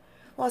 Yeah.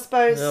 Well, I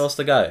suppose Where else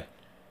to go?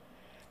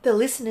 the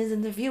listeners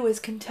and the viewers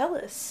can tell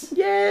us.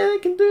 Yeah, they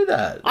can do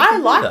that. I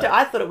liked it.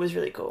 I thought it was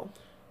really cool.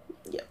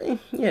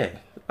 Yeah.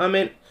 I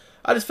mean,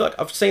 I just feel like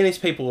I've seen these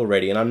people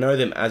already, and I know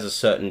them as a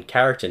certain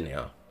character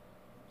now.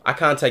 I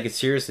can't take it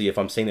seriously if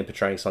I'm seeing them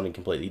portraying something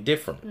completely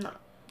different. No,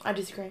 I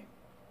disagree.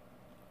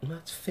 Well,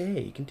 that's fair.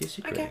 You can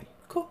disagree. Okay,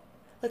 cool.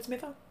 Let's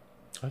move on.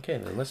 Okay,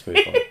 then let's move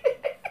on.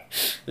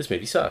 This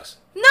movie sucks.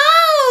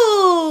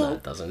 No,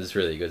 it doesn't. It's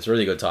really good. It's a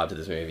really good time to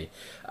this movie.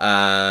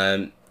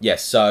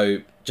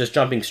 So just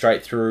jumping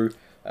straight through.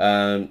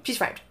 She's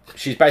framed.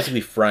 She's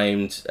basically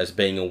framed as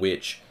being a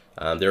witch.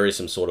 There is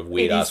some sort of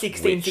weird ass witch.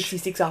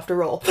 1666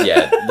 after all.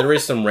 Yeah, there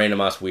is some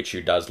random ass witch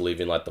who does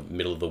live in like the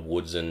middle of the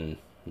woods, and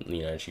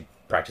you know she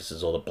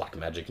practices all the black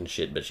magic and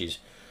shit. But she's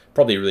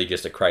probably really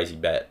just a crazy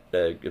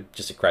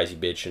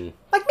bitch, and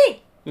Like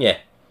me. yeah,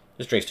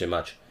 just drinks too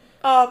much.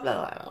 Oh,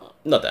 no.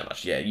 Not that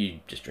much. Yeah, you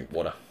just drink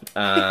water.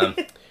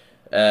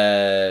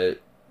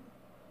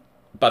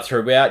 But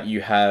throughout,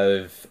 you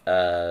have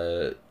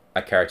a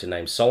character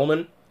named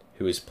Solomon,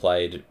 who is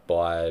played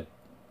by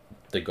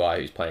the guy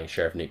who's playing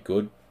Sheriff Nick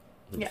Good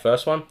in the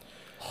first one.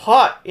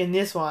 Hot in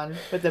this one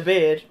with the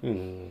beard.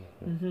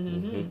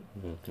 Mm-hmm.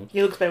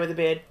 He looks better with a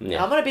beard.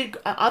 Yeah. I'm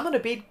not a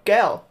big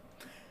girl.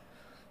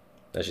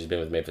 No, she's been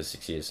with me for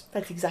 6 years.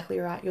 That's exactly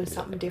right. You're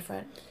something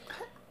different.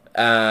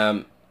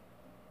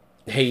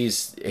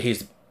 He's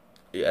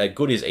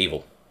good is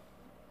evil.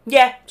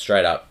 Yeah.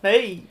 Straight up.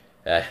 Hey.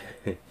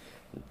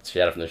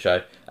 Shout out from the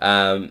show.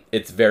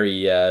 It's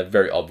very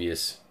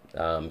obvious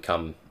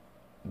come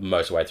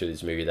most of the way through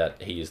this movie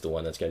that he is the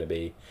one that's going to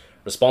be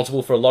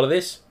responsible for a lot of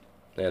this.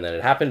 And then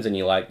it happens and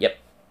you're like, yep.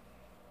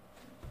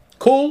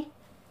 Cool.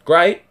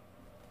 Great.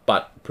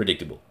 But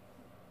predictable.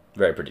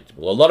 Very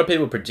predictable. A lot of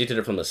people predicted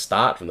it from the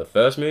start, from the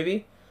first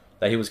movie,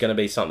 that he was going to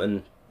be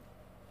something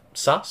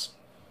sus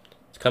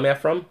to come out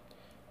from.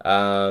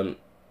 And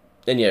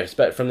yeah,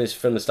 from the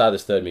start of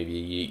this third movie,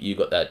 you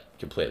got that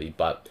completely,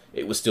 but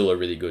it was still a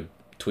really good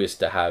twist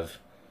to have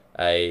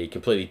a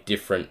completely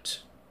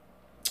different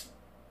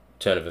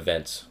turn of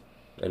events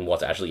and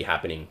what's actually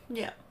happening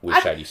with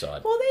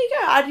Shadyside. Well, there you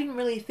go. I didn't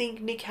really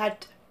think Nick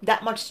had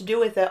that much to do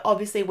with it.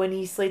 Obviously, when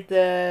he slid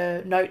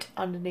the note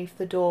underneath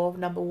the door of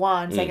number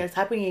 1 saying it's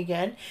happening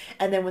again,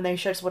 and then when they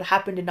showed us what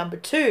happened in number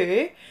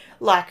 2,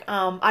 like,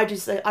 I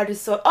just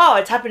thought, oh,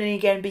 it's happening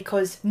again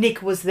because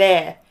Nick was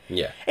there.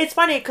 Yeah. It's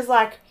funny because,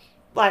 like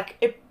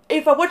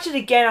if I watch it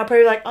again, I'll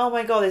probably be like, oh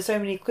my god, there's so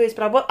many clues,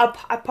 but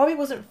I probably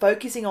wasn't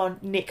focusing on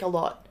Nick a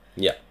lot.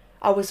 Yeah.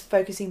 I was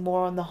focusing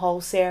more on the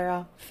whole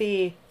Sarah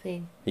Fear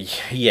thing.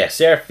 Yeah,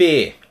 Sarah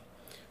Fear.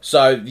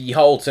 So, the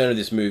whole turn of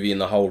this movie and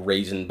the whole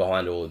reason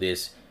behind all of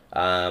this,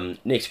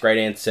 Nick's great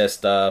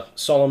ancestor,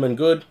 Solomon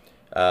Good,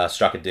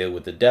 struck a deal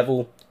with the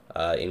devil,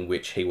 in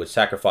which he would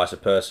sacrifice a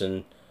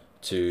person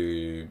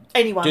to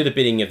do the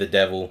bidding of the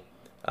devil,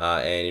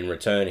 and in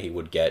return he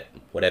would get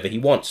whatever he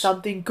wants.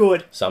 Something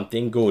good.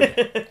 Something good.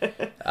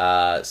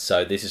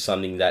 So, this is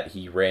something that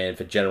he ran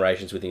for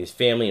generations within his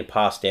family and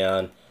passed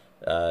down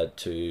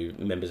to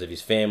members of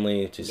his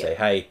family to say,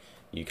 hey,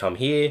 you come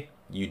here,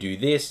 you do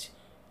this,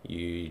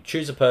 you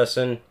choose a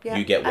person,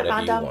 you get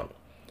whatever you want.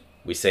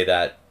 We see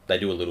that they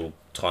do a little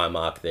time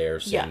arc there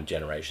of seeing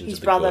generations his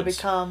of the brother goods.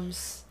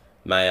 becomes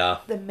mayor.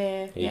 The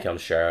mayor. He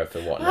becomes sheriff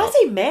and whatnot. I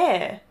say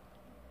mayor.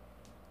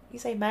 You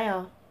say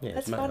mayor. Yeah,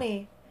 that's mayor.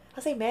 funny.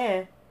 I say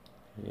mayor.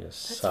 Yes,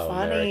 That's so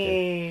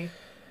funny. American.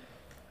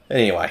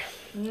 Anyway.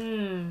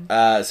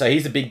 So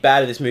he's the big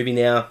bad of this movie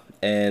now,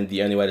 and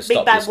the only way to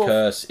stop this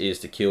curse is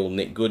to kill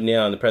Nick Good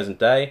now in the present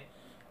day.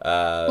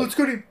 Let's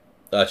get him.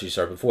 Actually,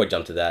 sorry, before we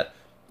jump to that,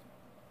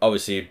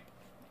 obviously,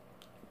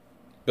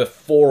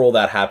 before all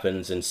that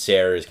happens and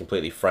Sarah is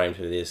completely framed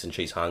for this and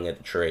she's hung at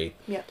the tree,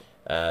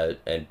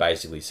 and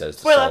basically says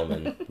to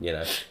Solomon,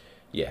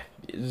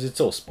 it's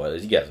all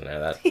spoilers, you guys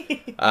know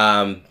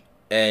that.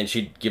 And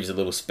she gives a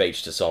little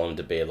speech to Solomon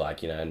to be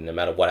like, no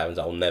matter what happens,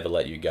 I'll never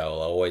let you go.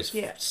 I'll always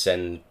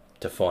send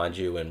to find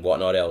you and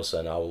whatnot else,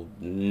 and I'll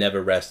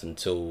never rest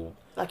until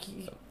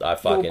I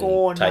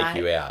fucking take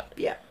you out.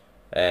 Yeah.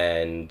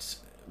 And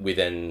we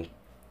then...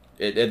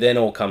 It then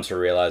all comes to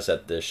realise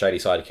that the shady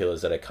side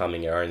killers that are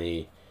coming are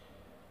only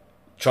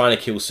trying to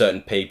kill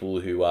certain people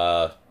who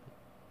are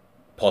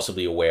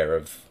possibly aware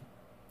of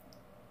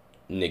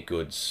Nick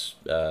Good's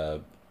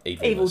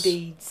evil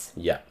deeds.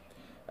 Yeah.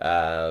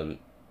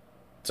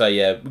 So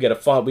yeah, we get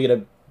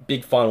a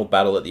big final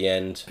battle at the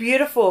end.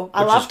 Beautiful.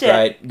 I loved it.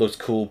 Great. Looks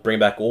cool. Bring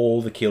back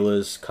all the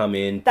killers. Come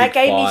in. That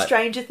gave me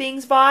Stranger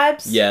Things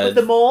vibes. Yeah. With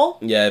them all.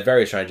 Yeah,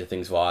 very Stranger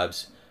Things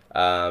vibes.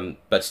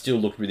 But still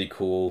looked really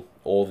cool.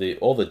 All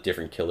the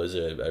different killers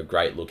are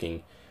great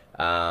looking.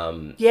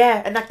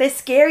 Yeah, and they're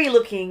scary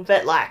looking,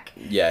 but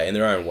in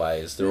their own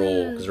ways. They're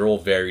all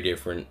very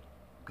different.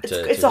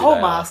 It's the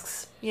whole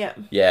masks. Yeah.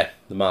 Yeah,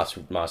 the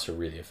masks are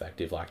really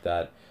effective like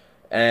that,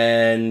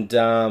 and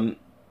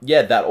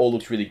that all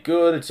looks really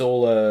good. It's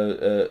all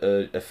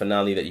a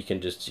finale that you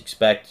can just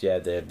expect. Yeah,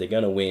 they're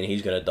gonna win.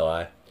 He's gonna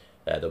die.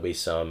 There'll be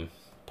some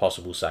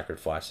possible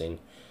sacrificing.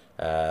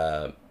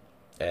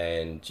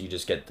 And you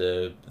just get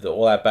the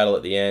all-out battle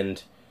at the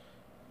end.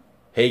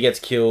 He gets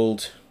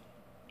killed.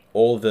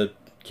 All the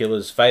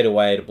killers fade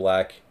away to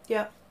black.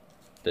 Yeah.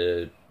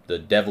 The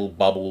devil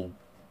bubble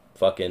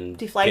fucking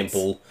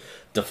pimple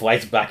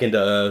deflates back into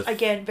Earth.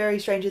 Again, very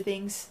Stranger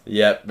Things.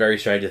 Yep, very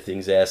Stranger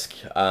Things-esque.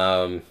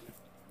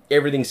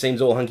 Everything seems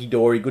all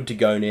hunky-dory, good to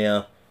go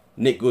now.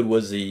 Nick Good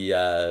was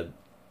the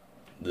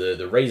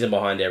reason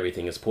behind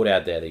everything. It's put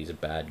out there that he's a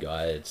bad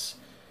guy. It's...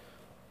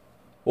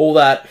 all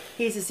that.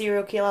 He's a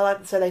serial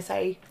killer, so they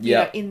say,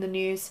 in the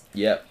news.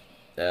 Yep.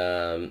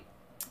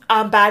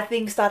 Bad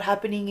things start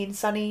happening in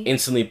Sunny.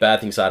 Instantly bad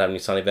things start happening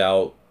in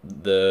Sunnyvale.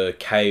 The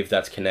cave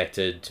that's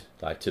connected,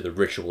 to the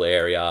ritual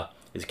area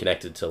is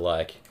connected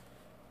to,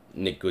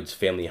 Nick Good's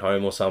family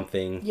home or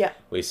something. Yeah.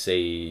 We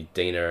see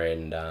Dina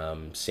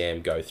and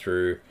Sam go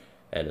through,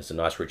 and it's a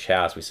nice rich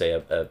house. We see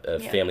a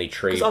family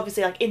tree. Because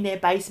obviously, in their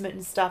basement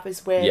and stuff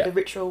is where the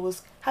ritual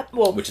was...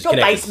 which is not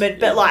connected, basement,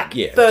 but,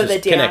 further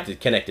down.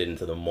 Connected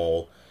into the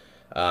mall.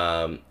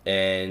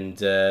 And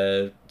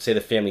see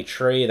the family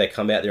tree. They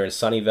come out there in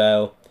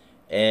Sunnyvale,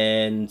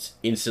 and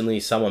instantly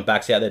someone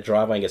backs out their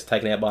driveway and gets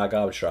taken out by a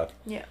garbage truck.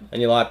 Yeah.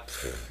 And you're like,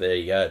 there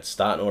you go, it's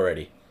starting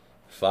already.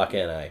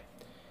 Fucking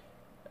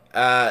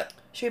A.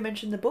 Should we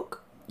mention the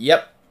book?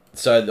 Yep.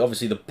 So,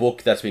 obviously, the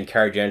book that's been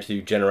carried down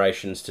through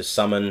generations to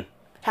summon...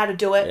 how to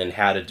do it. And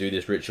how to do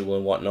this ritual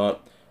and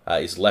whatnot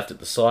is left at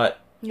the site.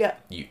 Yeah.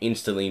 You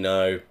instantly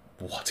know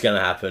what's going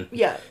to happen.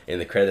 Yeah. In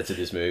the credits of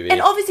this movie. And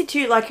obviously,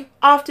 too,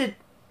 after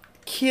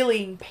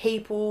killing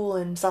people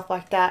and stuff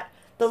like that,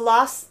 the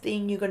last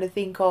thing you're going to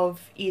think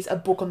of is a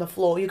book on the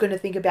floor. You're going to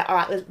think about, all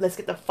right, let's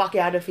get the fuck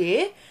out of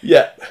here.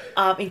 Yeah.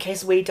 In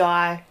case we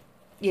die,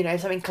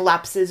 something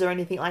collapses or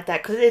anything like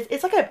that. Because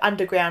it's like an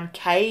underground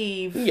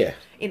cave. Yeah.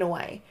 In a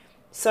way.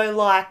 So,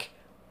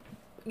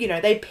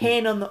 they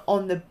pan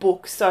on the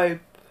book so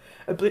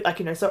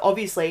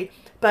obviously,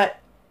 but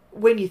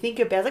when you think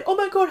about it, it's oh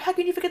my god, how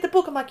can you forget the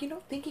book? I'm like, you're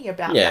not thinking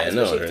about that. Yeah,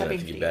 no, you're not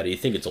thinking about it. You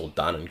think it's all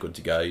done and good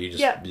to go. You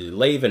just you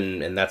leave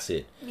and that's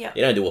it. Yeah.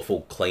 You don't do a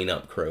full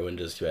clean-up crew and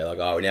just be like,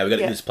 oh, now we've got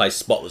to get this place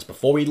spotless.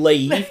 Before we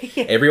leave,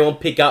 everyone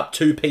pick up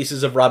 2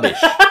 pieces of rubbish.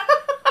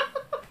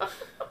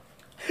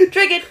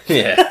 Triggered.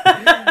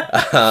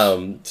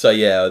 Yeah. So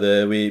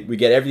yeah, we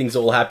get everything's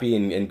all happy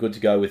and good to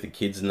go with the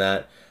kids and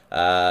that.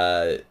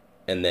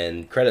 And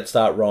then credits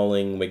start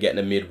rolling. We're getting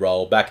a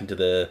mid-roll back into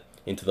the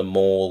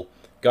mall.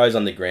 Goes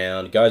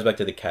underground. Goes back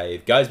to the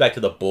cave. Goes back to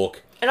the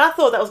book. And I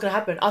thought that was going to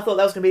happen. I thought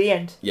that was going to be the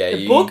end. Yeah, the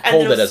you book, and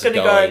called then it as going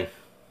to going. go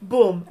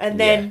boom, and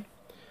then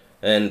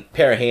and a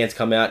pair of hands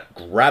come out,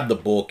 grab the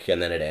book,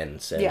 and then it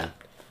ends. And yeah,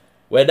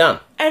 we're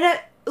done. and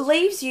it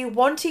leaves you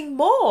wanting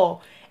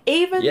more,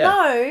 even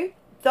though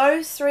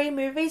those 3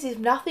 movies, if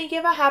nothing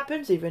ever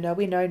happens, even though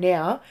we know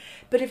now,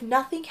 but if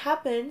nothing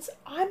happens,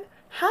 I'm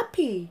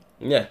happy.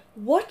 Yeah.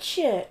 Watch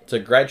it. It's a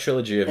great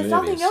trilogy of There's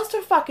movies. nothing else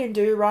to fucking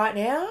do right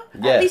now.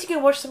 Yeah. At least you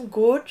can watch some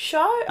good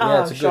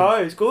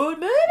shows, good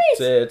movies.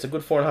 It's a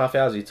good 4.5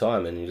 hours of your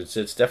time, and it's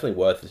definitely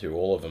worth it through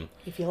all of them.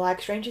 If you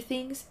like Stranger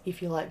Things,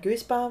 if you like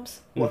Goosebumps,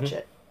 watch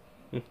it.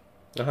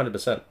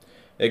 100%.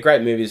 They're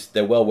great movies.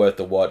 They're well worth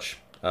the watch.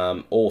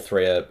 All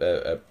 3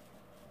 are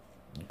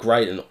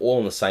great and all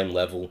on the same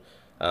level.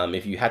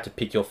 If you had to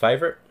pick your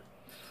favourite,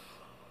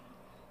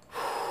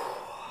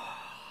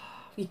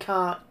 You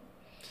can't.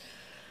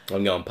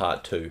 I'm going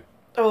part 2.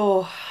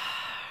 Oh.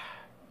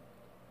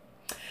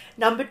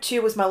 Number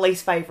 2 was my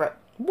least favourite.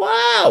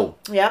 Wow!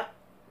 Yep.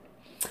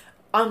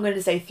 I'm going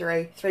to say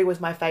 3. 3 was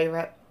my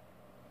favourite.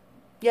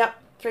 Yep.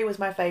 3 was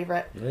my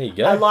favourite. There you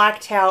go. I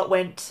liked how it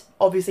went,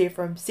 obviously,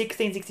 from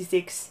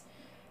 1666.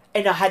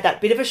 And I had that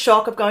bit of a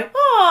shock of going,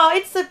 oh,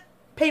 it's the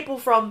people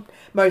from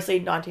mostly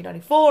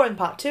 1994 in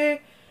part 2.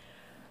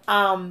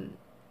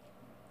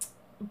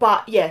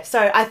 But yeah,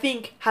 so I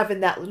think having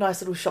that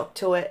nice little shock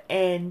to it,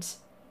 and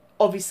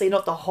obviously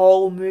not the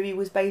whole movie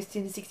was based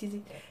in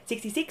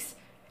 66.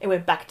 It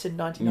went back to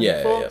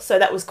 1994. Yeah. So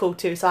that was cool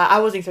too. So I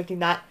wasn't expecting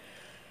that.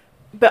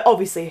 But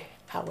obviously,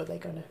 how were they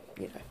going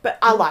to, But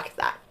I liked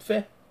that.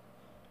 Fair.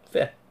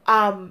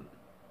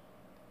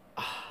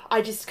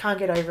 I just can't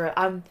get over it.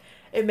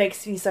 It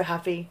makes me so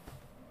happy.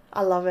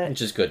 I love it.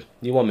 Which is good.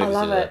 You want movies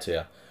to do that to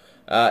you.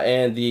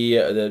 And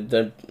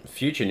the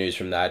future news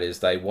from that is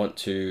they want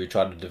to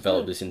try to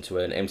develop this into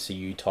an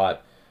MCU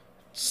type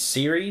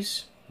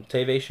series,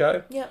 TV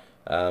show. Yeah.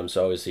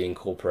 So obviously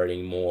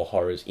incorporating more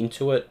horrors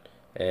into it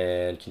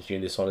and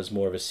continue this on as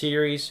more of a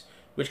series,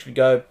 which could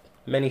go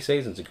many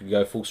seasons. It could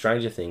go full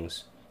Stranger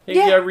Things. It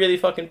could go really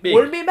fucking big.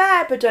 Wouldn't be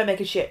mad, but don't make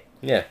a shit.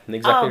 Yeah,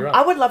 exactly right.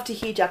 I would love to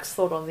hear Jack's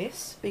thought on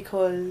this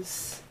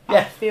because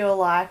I feel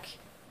like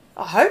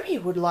I hope he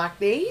would like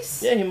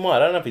these. Yeah, he might. I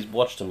don't know if he's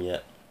watched them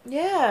yet.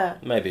 Yeah.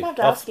 Maybe. I might have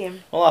to ask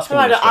him. I'll ask him.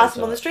 I might have to ask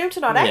him on the stream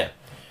tonight, eh? Yeah.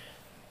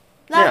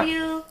 Love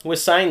you. We're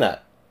saying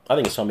that. I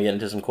think it's time we get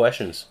into some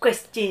questions.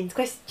 Questions.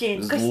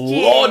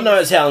 Lord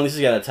knows how long this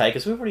is going to take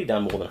us. We've already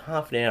done more than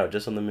half an hour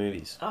just on the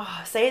movies.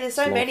 Oh, see, there's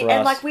so It's long many. for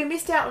And, us. we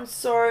missed out on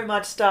so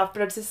much stuff,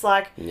 but it's just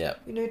like, we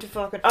need to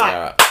fucking...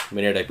 Alright.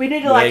 We need to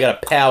gotta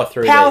power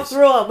through Power these.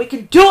 through them. We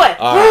can do it.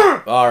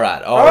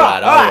 Alright.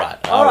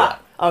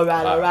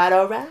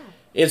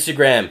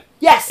 Instagram.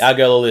 Yes. Our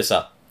girl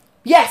Alyssa.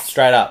 Yes.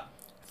 Straight up.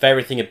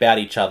 Favorite thing about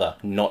each other,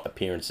 not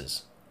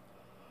appearances.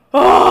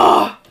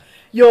 Oh,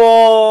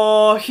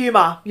 your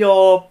humour.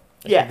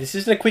 Yeah. This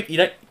isn't a quick... You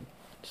don't...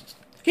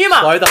 Humour.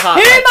 Slow the heart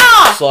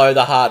Humour. rate. Slow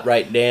the heart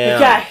rate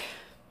down. Okay.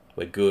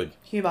 We're good.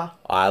 Humour.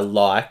 I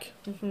like...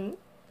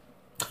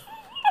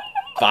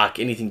 Fuck,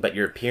 anything but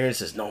your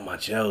appearances, not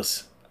much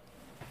else.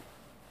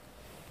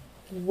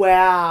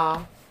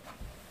 Wow.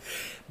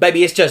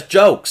 Baby, it's just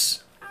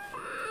jokes.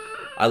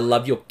 I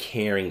love your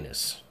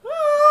caringness.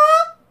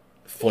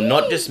 For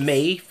not just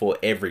me, for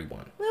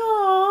everyone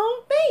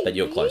Aww, baby. that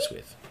you're close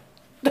with.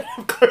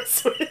 I'm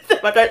close with them.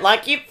 I don't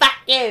like you. Fuck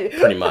you.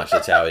 Pretty much,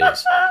 that's how it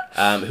is.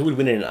 Who would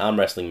win in an arm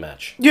wrestling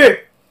match? You.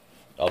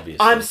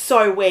 Obviously. I'm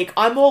so weak.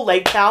 I'm all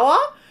leg power.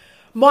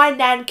 My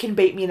nan can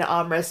beat me in an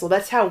arm wrestle.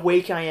 That's how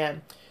weak I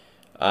am.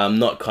 I'm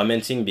not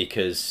commenting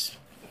because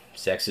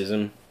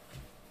sexism.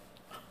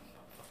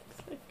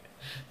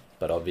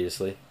 But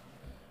obviously.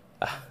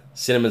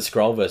 Cinnamon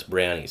Scroll versus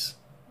Brownies.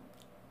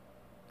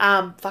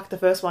 Fuck the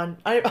first one.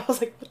 I was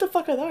like, what the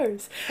fuck are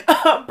those?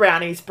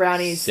 Brownies.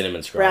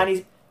 Cinnamon Scroll.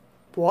 Brownies.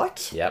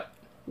 What? Yep.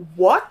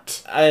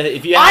 What?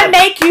 If you I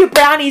make you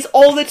brownies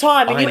all the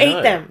time and you know.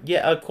 eat them.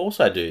 Yeah, of course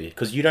I do.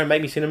 Because you don't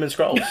make me cinnamon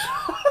scrolls.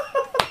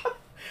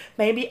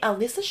 Maybe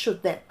Alyssa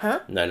should then,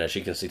 huh? No,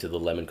 she can stick to the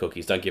lemon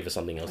cookies. Don't give her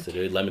something else to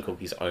do. Lemon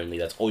cookies only.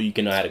 That's all you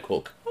can know how to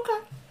cook. Okay.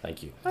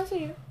 Thank you. I see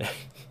you.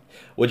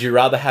 Would you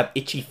rather have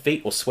itchy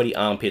feet or sweaty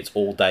armpits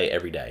all day,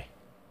 every day?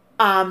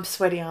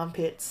 Sweaty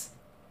armpits.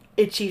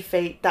 Itchy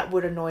feet, that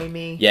would annoy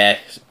me. Yeah,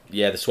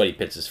 the sweaty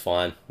pits is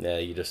fine. Yeah,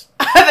 you just...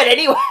 I have it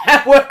anyway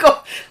at work.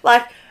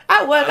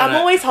 I'm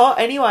always hot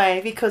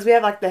anyway because we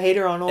have the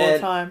heater on all the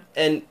time.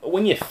 And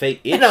when your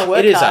feet itch, work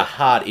it is hard. a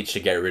hard itch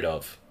to get rid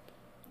of.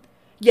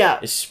 Yeah.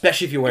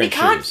 Especially if you're wearing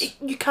shoes.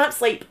 You can't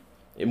sleep.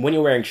 And when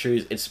you're wearing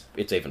shoes, it's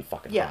even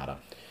fucking harder.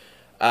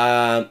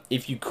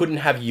 If you couldn't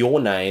have your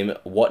name,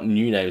 what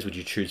new names would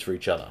you choose for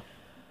each other?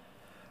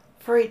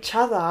 For each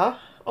other?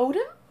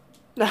 Oldham?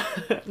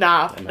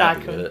 Nah, I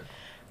couldn't.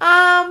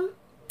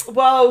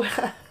 Well,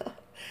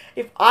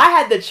 if I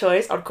had the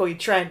choice, I'd call you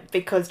Trent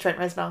because Trent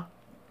Reznor.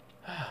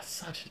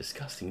 such a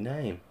disgusting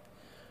name.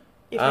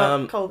 If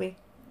not, Colby.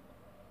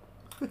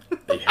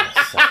 Yeah,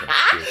 such a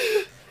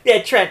bitch.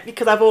 Yeah, Trent,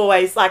 because I've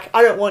always, like,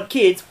 I don't want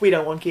kids. We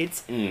don't want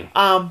kids.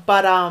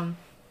 But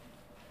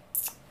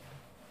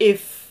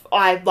if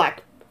I,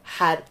 like,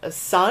 had a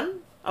son,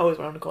 I always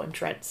wanted to call him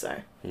Trent, so.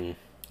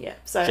 Yeah,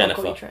 so Jennifer.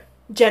 I'll call you Trent.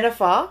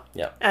 Jennifer.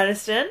 Yeah.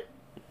 Aniston.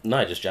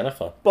 No, just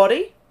Jennifer.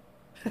 Body.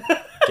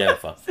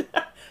 Jennifer.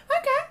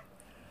 Okay.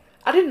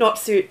 I did not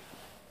suit.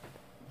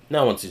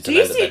 No one suits a Do you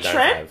name that they suit don't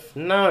Trent? have.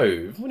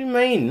 No. What do you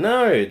mean?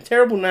 No.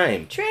 Terrible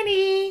name.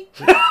 Trenny.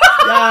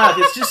 Yeah,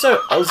 it's just so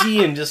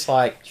Aussie and just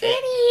like...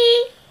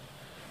 Trenny.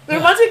 It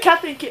reminds me of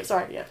Catherine Kip.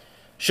 Sorry, yeah.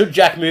 Should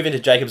Jack move into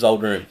Jacob's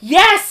old room?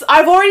 Yes,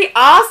 I've already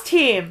asked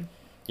him.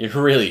 You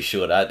really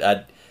should.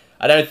 I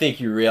don't think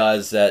you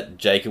realise that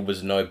Jacob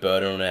was no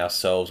burden on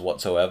ourselves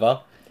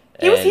whatsoever.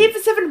 He was And here for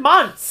 7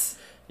 months.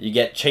 You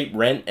get cheap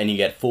rent and you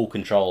get full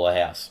control of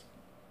the house.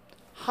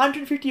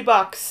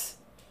 $150.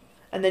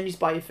 And then you just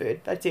buy your food.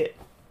 That's it.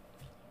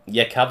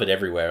 Yeah, covered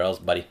everywhere else,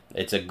 buddy.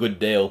 It's a good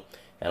deal.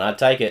 And I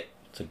take it.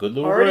 It's a good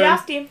little Already room.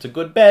 asked him. It's a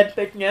good bed.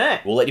 But no.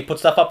 We'll let you put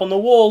stuff up on the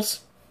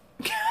walls.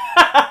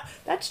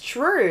 That's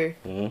true.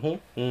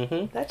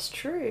 Mm-hmm. That's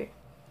true.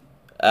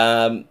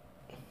 Do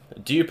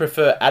you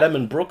prefer Adam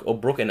and Brooke or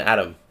Brooke and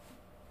Adam?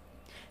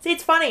 See,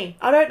 it's funny.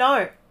 I don't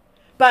know.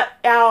 But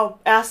our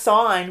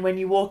sign when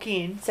you walk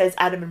in says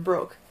Adam and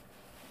Brooke.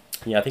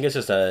 Yeah, I think it's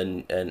just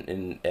an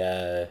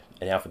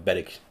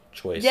alphabetic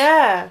choice.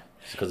 Yeah.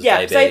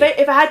 Yeah, so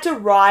if I had to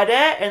write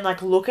it and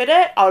like look at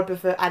it, I would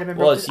prefer Adam and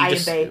Brooke as A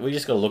and B. We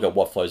just got to look at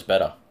what flows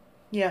better.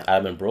 Yeah.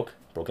 Adam and Brooke,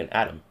 Brooke and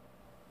Adam.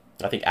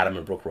 I think Adam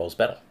and Brooke rolls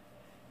better.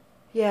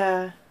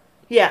 Yeah.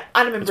 Yeah,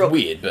 Adam and Brooke.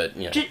 It's weird, but,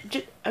 you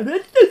know.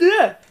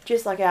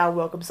 Just like our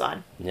welcome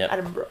sign. Yep.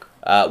 Adam and Brooke.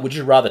 Would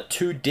you rather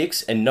 2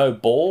 dicks and no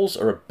balls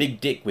or a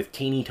big dick with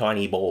teeny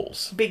tiny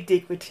balls? Big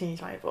dick with teeny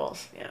tiny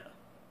balls. Yeah.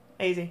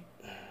 Easy.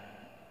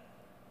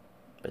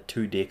 But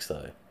 2 dicks,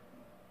 though.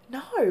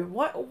 No.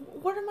 What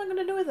am I going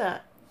to do with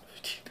that?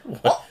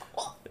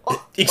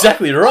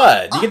 Exactly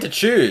right. You get to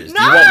choose. No!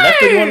 Do you want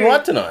left or do you want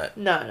right tonight?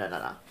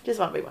 No. Just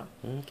one big one.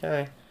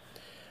 Okay.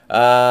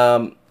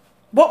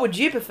 What would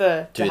you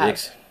prefer to 2 have?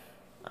 dicks.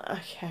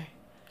 Okay.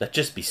 That'd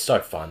just be so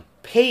fun.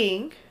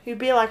 Peeing? You'd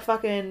be like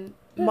fucking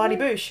Mighty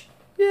Boosh.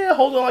 Yeah,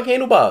 hold on like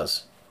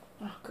handlebars.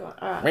 Oh, God.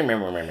 Alright.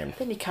 Yes,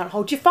 Then you can't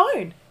hold your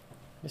phone.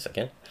 I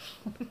can.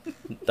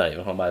 Don't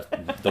even hold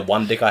the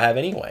one dick I have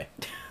anyway.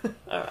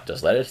 Alright.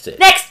 Just let it sit.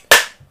 Next!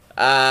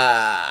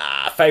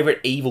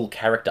 Favorite evil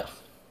character?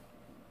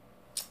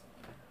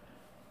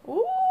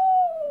 Ooh.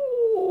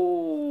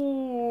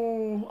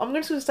 I'm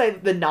just going to say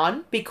the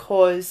nun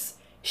because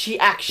she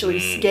actually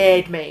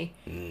scared me.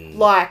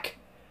 Like,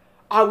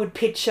 I would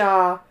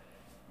picture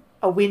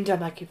a window, I'm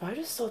like, if I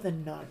just saw the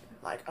nun,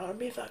 like, I'd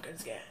be fucking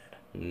scared.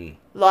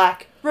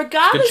 Like,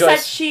 regardless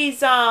that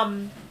she's,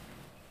 like,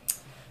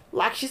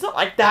 she's not,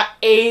 like, that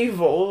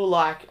evil,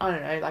 like, I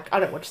don't know, like, I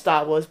don't watch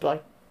Star Wars, but,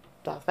 like,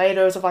 Darth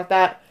Vader or stuff like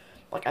that.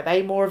 Like, are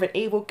they more of an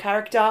evil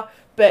character?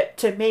 But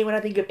to me, when I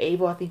think of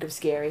evil, I think of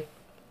scary.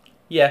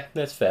 Yeah,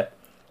 that's fair.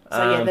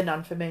 So, yeah, the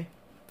nun for me.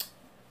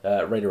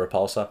 Rita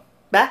Repulsa.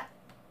 Bah?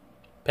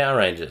 Power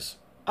Rangers.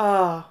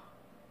 Oh.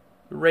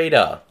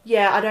 Rita.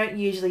 Yeah, I don't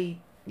usually...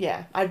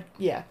 Yeah,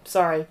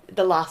 sorry.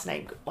 The last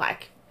name,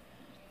 like...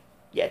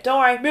 Yeah, don't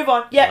worry, move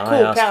on. Yeah, cool.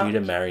 I asked you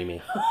to marry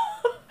me.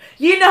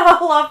 You know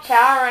I love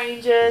Power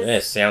Rangers. Yeah,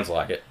 sounds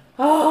like it.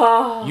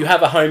 Oh. You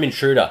have a home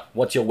intruder.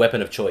 What's your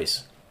weapon of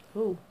choice?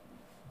 Ooh.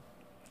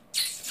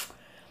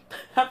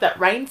 I have that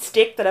rain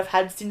stick that I've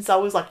had since I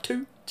was like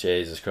 2.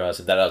 Jesus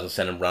Christ, if that doesn't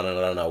send him running,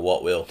 I don't know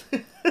what will.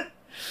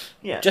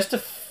 Yeah. Just a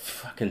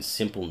fucking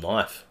simple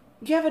knife.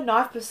 You have a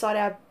knife beside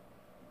our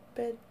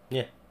bed.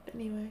 Yeah.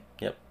 Anyway.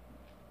 Yep.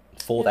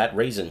 For that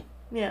reason.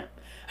 Yeah.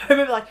 I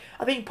remember, like,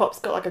 I think Pop's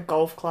got, like, a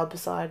golf club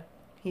beside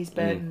his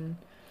bed. And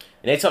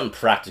You need something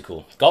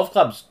practical. Golf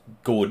club's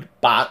good,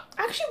 but...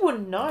 I actually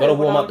wouldn't know. Got to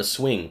warm up the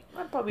swing.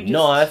 I'd probably just...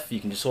 Knife, you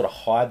can just sort of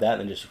hide that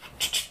and just...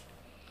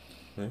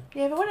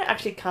 Yeah, but when it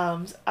actually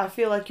comes, I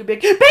feel like you'll be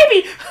like,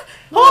 baby!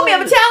 Hold me,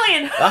 I'm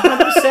Italian!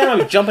 100%,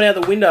 I'm jumping out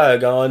the window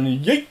going,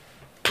 yeet!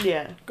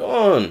 Yeah.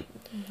 Go on.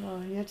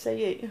 Oh, you have to say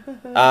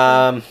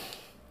yeet.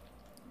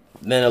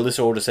 Then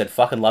Alyssa order said,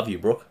 fucking love you,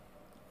 Brooke.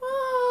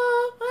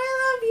 Oh,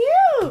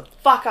 I love you!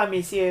 Fuck, I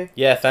miss you.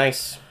 Yeah,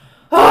 thanks.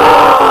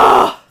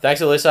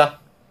 Thanks, Alyssa.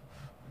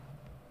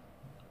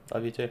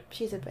 Love you too.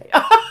 She's a baby.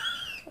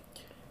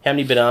 How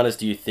many bananas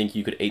do you think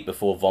you could eat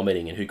before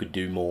vomiting and who could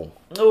do more?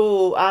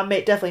 Oh,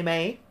 definitely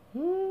me.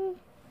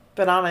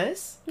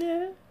 Bananas.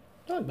 Yeah,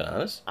 I like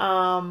bananas.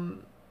 No,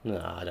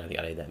 I don't think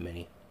I'd eat that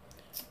many.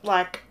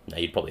 Like... No,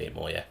 you'd probably eat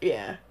more, yeah.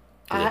 Yeah.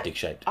 Because they're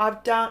dick-shaped.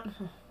 I've done...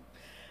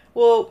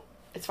 Well,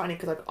 it's funny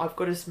because I've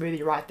got a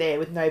smoothie right there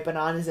with no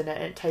bananas in it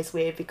and it tastes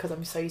weird because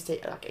I'm so used to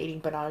like eating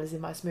bananas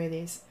in my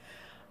smoothies.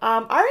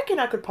 I reckon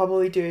I could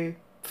probably do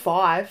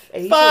 5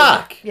 easily.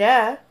 Fuck!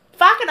 Yeah.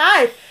 Fucking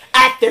oath.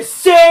 At the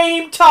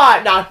same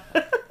time. No.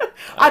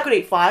 I could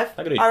eat 5.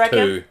 I could eat reckon.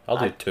 2. I'll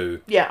do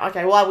 2. Yeah,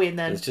 okay, well I win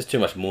then. It's just too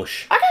much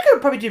mush. I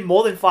could probably do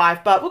more than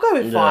 5, but we'll go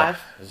with 5.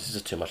 It's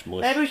just too much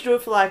mush. Maybe we should do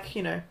it for like,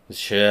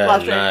 Sure,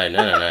 last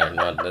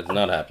no, that's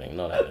not happening,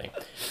 not happening.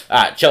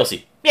 Alright,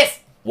 Chelsea. Yes!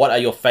 What are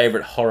your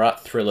favourite horror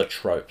thriller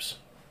tropes?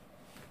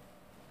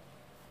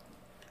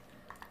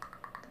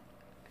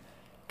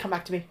 Come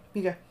back to me.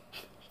 You go.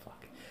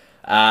 Fuck.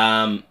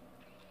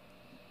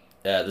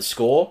 The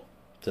score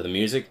to the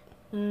music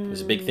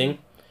is a big thing.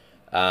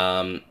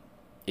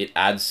 It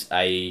adds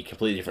a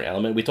completely different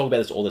element. We talk about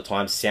this all the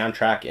time.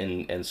 Soundtrack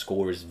and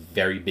score is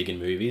very big in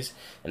movies,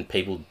 and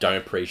people don't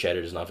appreciate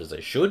it as much as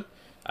they should.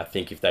 I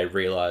think if they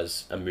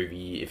realise a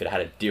movie, if it had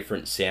a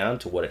different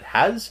sound to what it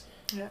has,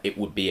 it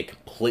would be a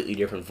completely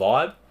different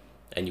vibe,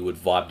 and you would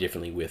vibe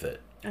differently with it.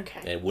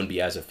 Okay. And it wouldn't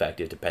be as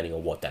effective depending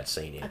on what that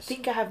scene is. I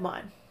think I have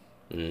mine.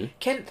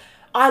 Mm-hmm.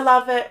 I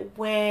love it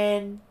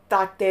when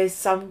like there's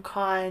some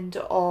kind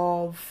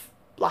of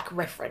like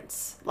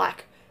reference,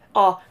 like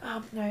no,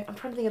 I'm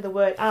trying to think of the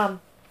word.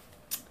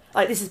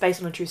 Like this is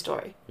based on a true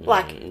story.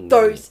 Like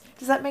those.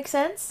 Does that make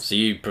sense? So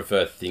you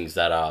prefer things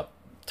that are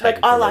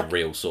taken like, from a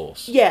real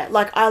source? Yeah,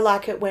 like I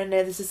like it when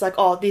this is like,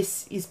 oh,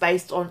 this is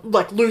based on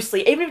like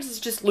loosely, even if it's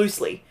just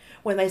loosely.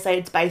 When they say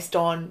it's based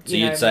on, so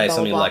you'd say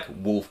something like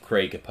Wolf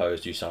Creek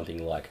opposed to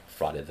something like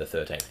Friday the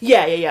 13th.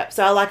 Yeah.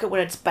 So I like it when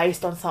it's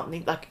based on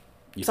something like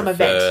some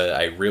event. You prefer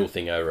a real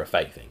thing over a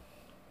fake thing.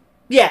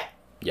 Yeah.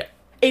 Yeah.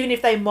 Even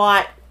if they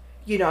might,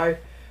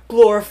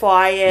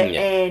 glorify it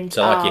and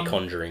so like your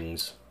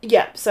Conjurings.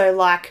 Yeah. So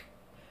like,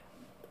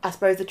 I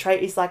suppose the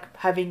trait is like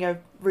having a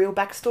real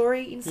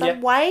backstory in some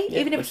way,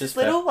 even if it's just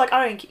little. Like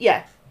I don't.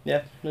 Yeah.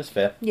 Yeah, that's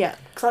fair. Yeah.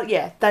 Cause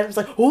that was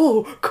like,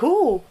 oh,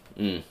 cool.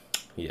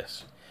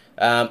 Yes.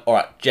 All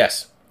right,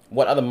 Jess.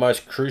 What are the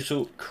most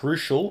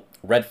crucial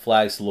red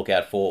flags to look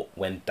out for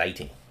when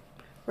dating?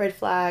 Red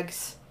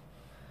flags.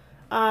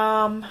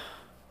 When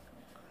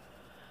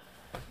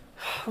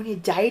you're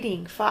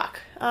dating, fuck.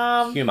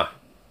 Humour.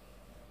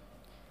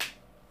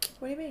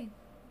 What do you mean?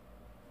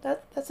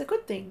 That's a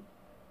good thing.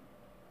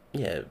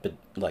 Yeah, but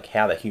like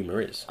how the humour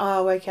is.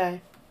 Oh,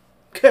 okay.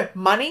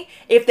 Money?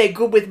 If they're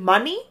good with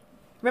money?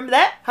 Remember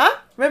that? Huh?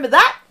 Remember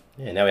that?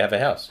 Yeah, now we have a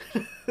house.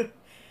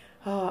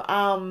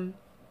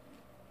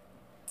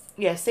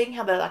 Yeah, seeing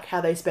how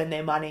they spend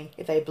their money,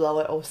 if they blow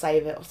it or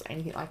save it or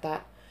anything like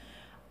that.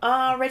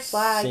 Red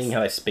flags. Seeing how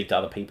they speak to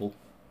other people.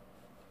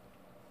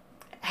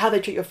 How they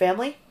treat your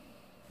family.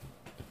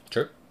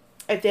 True.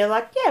 If they're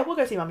like, yeah, we'll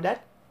go see mum and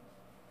dad.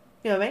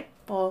 You know what I mean?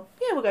 Or,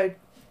 yeah, we'll go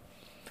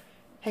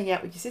hang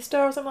out with your sister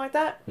or something like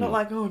that. Not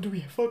like, oh, do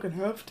we fucking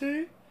have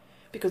to?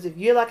 Because if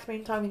you like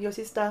spending time with your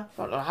sister,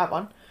 not I have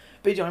one,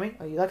 but you know what I mean?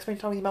 Or you like spending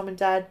time with your mum and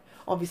dad,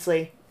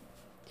 obviously.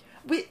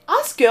 With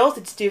us girls,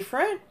 it's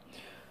different.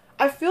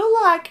 I feel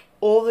like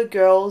all the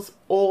girls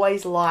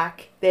always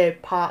like their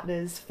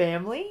partner's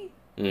family.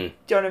 Do you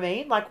know what I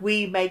mean? Like,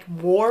 we make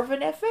more of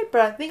an effort,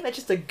 but I think that's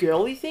just a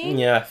girly thing.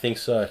 Yeah, I think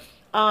so.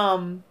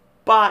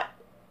 But,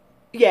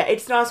 yeah,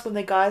 it's nice when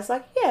the guy's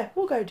like, yeah,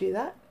 we'll go do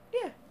that.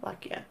 Yeah,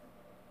 like, yeah.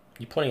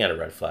 You pointing out a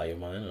red flag of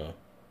mine, or?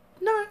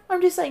 No,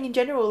 I'm just saying in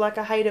general, like,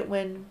 I hate it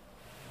when...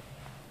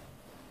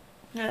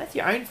 No, that's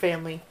your own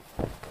family.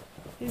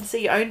 You need to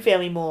see your own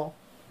family more.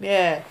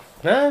 Yeah.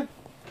 No.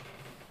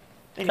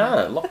 Anyway.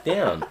 Can't. Lock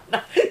down.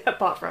 No,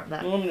 apart from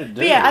that. What am I gonna do?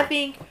 But yeah, I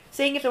think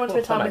seeing if they want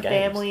to spend time with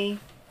games. family...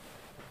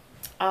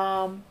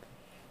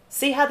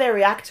 see how they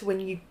react when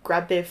you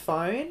grab their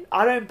phone.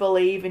 I don't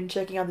believe in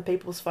checking other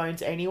people's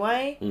phones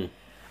anyway.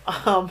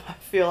 I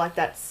feel like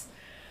that's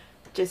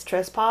just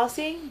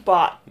trespassing.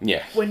 But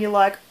yeah, when you're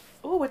like,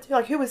 oh,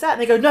 like, who was that?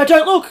 And they go, no,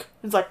 don't look.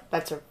 It's like,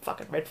 that's a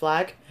fucking red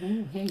flag.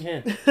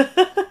 Yeah.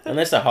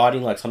 Unless they're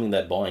hiding like something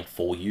they're buying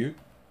for you.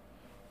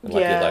 And,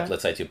 like,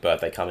 let's say it's your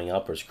birthday coming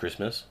up or it's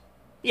Christmas.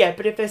 Yeah,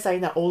 but if they're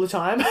saying that all the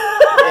time.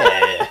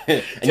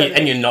 Yeah.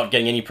 And you're not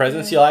getting any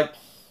presents, you're like,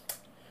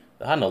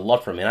 I had a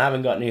lot from me. I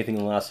haven't gotten anything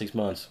in the last 6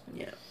 months.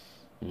 Yeah.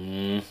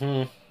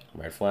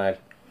 Red flag.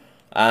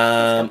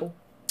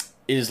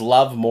 Is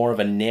love more of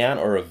a noun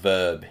or a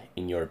verb,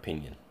 in your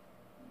opinion?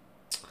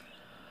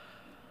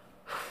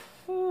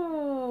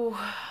 Ooh.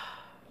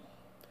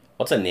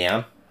 What's a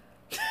noun?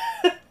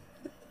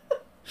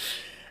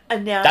 A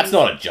noun. That's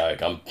not a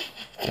joke.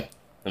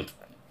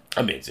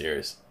 I'm being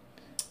serious.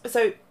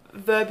 So,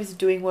 verb is a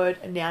doing word,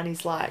 a noun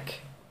is like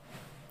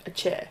a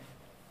chair.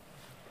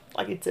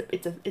 Like it's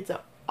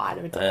a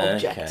item, it's an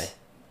object. Okay.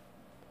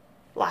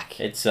 Like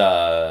it's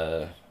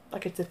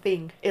like it's a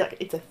thing.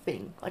 It's a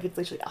thing. Like it's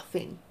literally a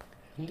thing.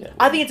 Yeah,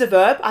 I think it's a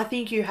verb. I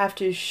think you have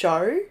to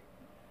show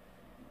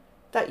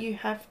that you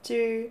have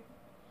to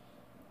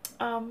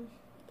I'm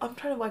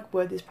trying to like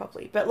word this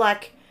properly, but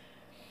like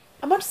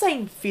I'm not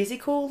saying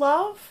physical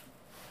love,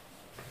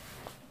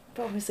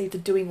 but obviously it's a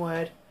doing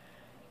word.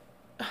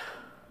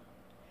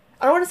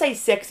 I don't want to say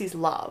sex is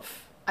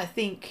love. I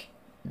think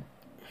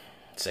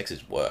sex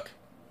is work.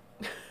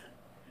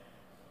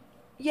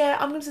 Yeah,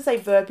 I'm going to say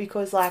verb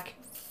because, like,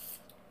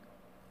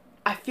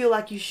 I feel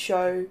like you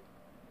show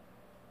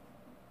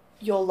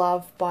your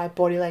love by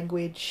body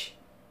language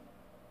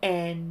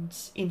and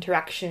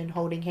interaction,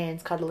 holding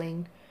hands,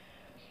 cuddling.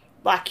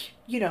 Like,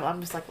 you know,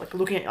 I'm just like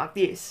looking at it like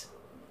this.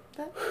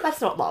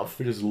 That's not love.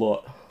 It is a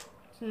lot.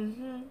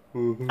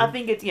 I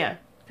think it's, yeah.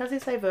 Does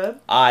it say verb?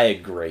 I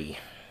agree.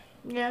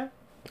 Yeah.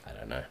 I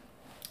don't know.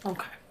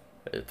 Okay.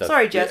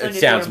 Sorry, Jess. It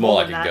sounds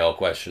more like a girl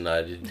question, though.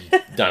 You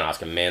don't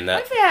ask a man that.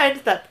 Hopefully I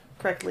answered that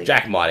correctly.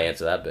 Jack might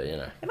answer that, but, you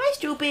know. Am I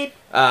stupid?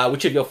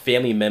 Which of your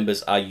family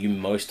members are you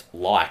most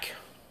like?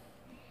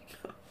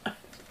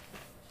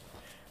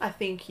 I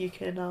think you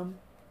can,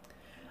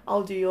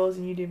 I'll do yours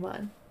and you do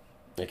mine.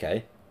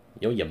 Okay.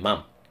 You're your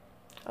mum.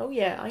 Oh,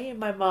 yeah. I am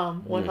my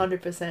mum.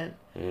 100%.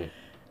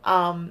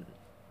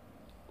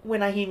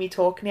 When I hear me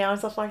talk now and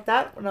stuff like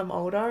that, when I'm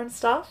older and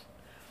stuff,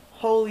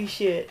 holy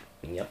shit.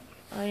 Yep.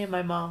 I am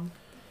my mum.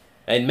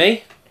 And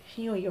me?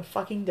 You're your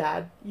fucking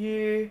dad.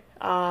 You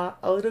are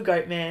a little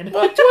goat man.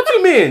 What do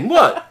you mean?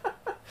 What?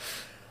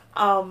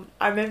 I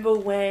remember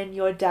when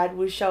your dad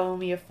was showing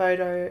me a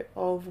photo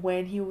of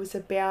when he was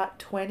about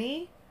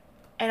 20.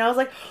 And I was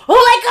like, oh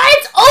my god,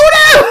 it's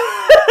older!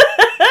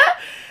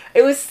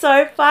 It was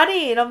so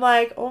funny. And I'm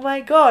like, oh my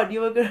god,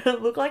 you were going to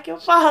look like your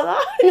father.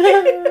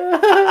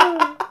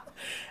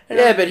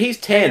 Yeah, but he's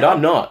tanned.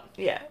 I'm not.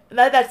 Yeah,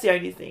 that's the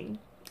only thing.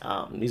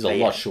 He's a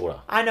lot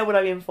shorter. I know what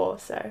I'm in for,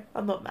 so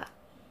I'm not mad.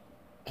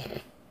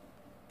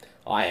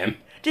 I am.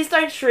 Just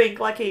don't shrink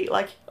like he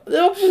like.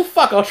 Well,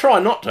 fuck, I'll try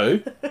not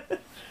to.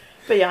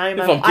 But yeah,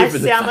 I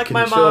sound like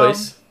my mum.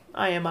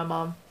 I am my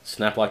mum.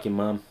 Snap like your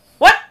mum.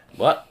 What?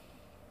 What?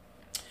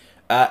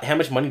 How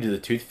much money did the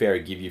tooth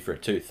fairy give you for a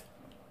tooth?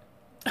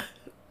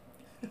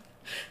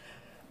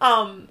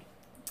 Mum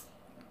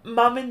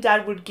and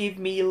Dad would give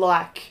me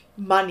like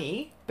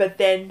money, but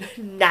then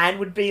Nan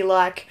would be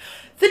like,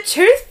 "The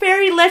tooth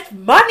fairy left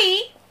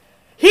money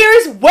here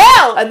as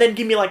well," and then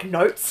give me like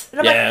notes, and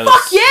I'm like,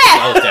 "Fuck yeah!"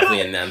 That was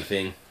definitely a Nan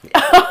thing.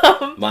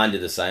 Mine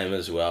did the same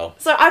as well.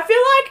 So I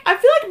feel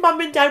like Mum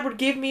and Dad would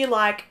give me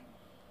like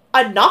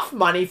enough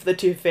money for the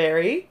tooth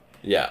fairy.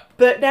 Yeah.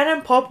 But Nan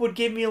and Pop would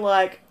give me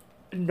like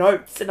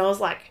notes, and I was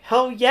like,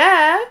 "Hell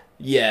yeah!"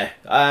 Yeah.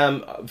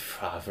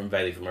 From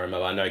vaguely from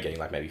remember, I know getting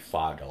like maybe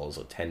 $5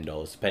 or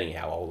 $10, depending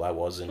how old I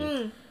was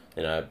and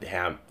you know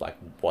how like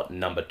what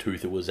number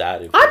tooth it was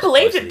at. I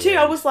believed it too.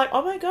 I was like,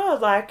 "Oh my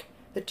god!" Like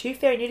the tooth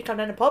fairy need to come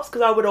down to Pop's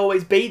because I would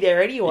always be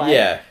there anyway.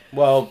 Yeah.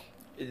 Well,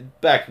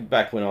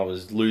 back when I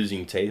was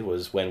losing teeth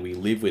was when we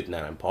lived with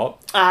Nan and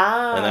Pop.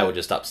 And they were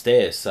just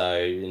upstairs, so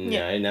you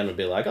know, Nan would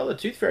be like, "Oh, the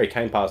tooth fairy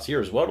came past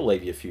here as well to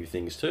leave you a few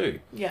things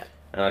too." Yeah.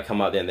 And I'd come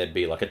up there and there'd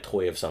be like a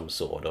toy of some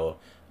sort, or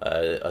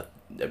at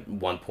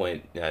one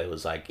point, you know, it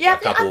was like I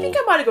think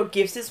I might have got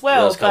gifts as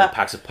well. There was a couple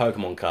packs of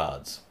Pokemon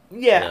cards.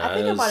 Yeah, you know, I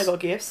think I might have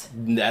got gifts.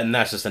 And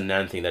that's just a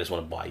Nan thing. They just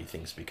want to buy you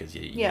things because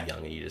you're young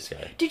and you just go.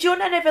 Did your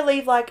Nan ever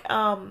leave like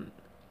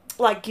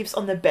gifts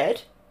on the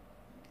bed?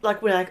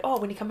 Like when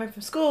when you come home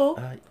from school.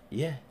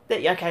 Yeah.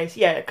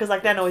 Because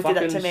like Nan always did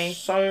that to me.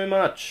 So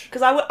much.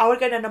 Because I would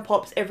go down to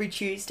Pop's every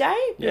Tuesday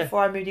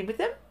before I moved in with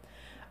them.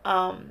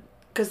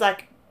 Because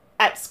like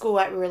at school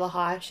at Marilla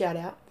High, shout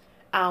out.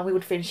 We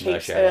would finish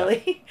heaps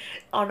early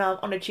on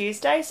a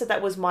Tuesday, so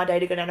that was my day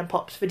to go down to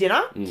Pop's for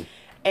dinner.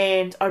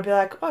 And I'd be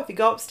like, "Oh, if you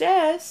go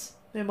upstairs,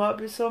 there might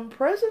be some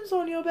presents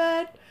on your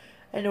bed,"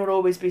 and it would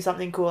always be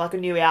something cool, like a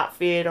new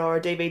outfit or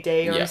a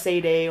DVD or a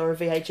CD or a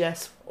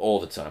VHS. All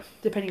the time.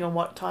 Depending on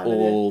what time.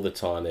 All the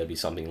time, there'd be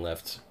something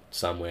left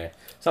somewhere.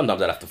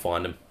 Sometimes I'd have to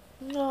find them.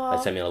 No.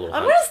 They send me a little.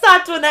 I'm gonna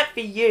start doing that for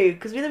you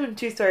because we live in a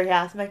 2-story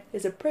house. I'm like,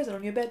 there's a present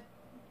on your bed.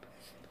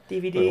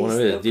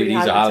 DVDs.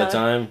 DVDs are hard the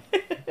time.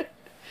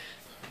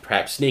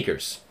 Perhaps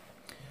sneakers.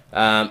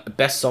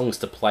 Best songs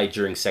to play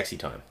during sexy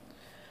time.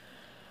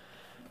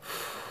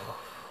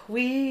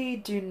 We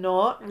do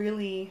not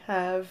really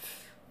have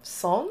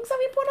songs that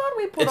we put on.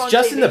 We put on It's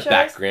just TV in the shows.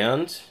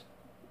 background.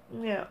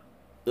 Yeah.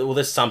 Well,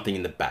 there's something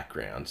in the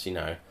background, you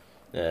know.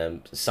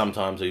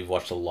 Sometimes we've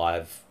watched a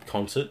live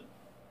concert.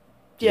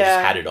 You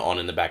just had it on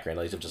in the background.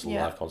 At least it's just a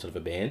live concert of a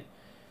band.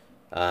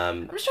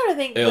 I'm just trying to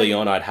think. Early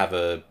on, I'd have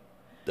the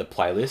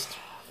playlist.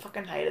 I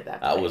fucking hated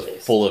that playlist. It was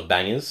full of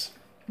bangers.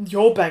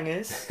 Your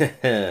bangers.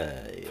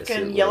 Yes,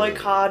 fucking Yellow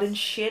Card and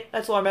shit.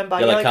 That's all I remember.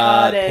 Yellow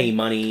Card, and...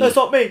 P-Money. No, it's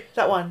not me.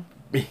 That one.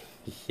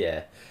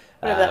 Yeah.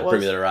 Whatever that was.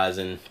 Bring Me the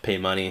Horizon,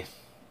 P-Money.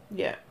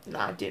 Yeah.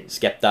 Nah, I didn't.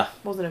 Skepta.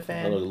 Wasn't a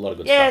fan. A lot of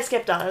good stuff. Yeah,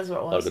 Skepta. That's what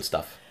it was. A lot of good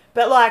stuff.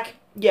 But like,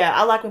 yeah,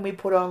 I like when we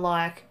put on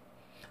like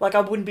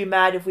I wouldn't be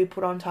mad if we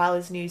put on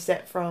Tyler's new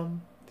set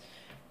from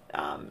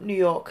New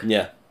York.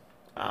 Yeah.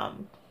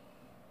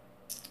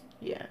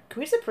 Yeah. Can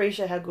we just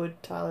appreciate how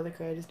good Tyler the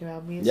Creator's new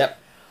album is? Yep.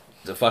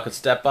 It's a fucking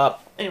step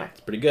up. Anyway.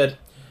 It's pretty good.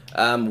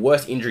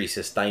 Worst injury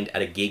sustained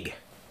at a gig.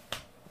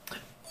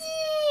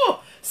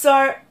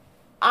 So,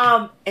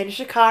 and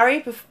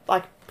Shikari,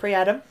 like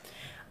pre-Adam,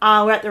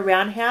 we're at the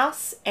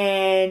Roundhouse,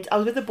 and I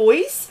was with the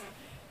boys,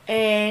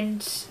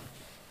 and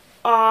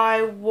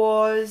I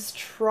was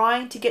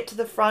trying to get to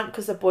the front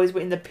because the boys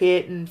were in the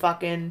pit and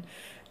fucking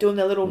doing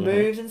their little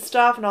moves and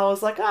stuff, and I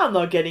was like, oh, I'm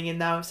not getting in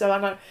though. So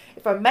I'm like,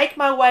 if I make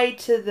my way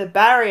to the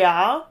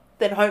barrier,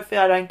 then hopefully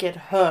I don't get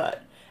hurt,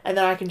 and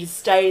then I can just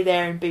stay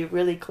there and be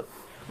really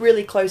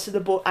really close to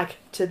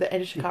to the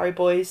Ender Shikari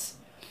boys.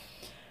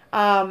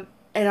 And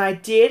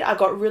I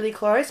got really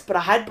close, but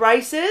I had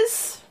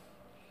braces.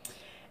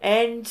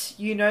 And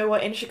you know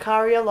what Ender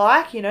Shikari are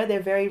like, you know,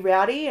 they're very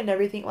rowdy and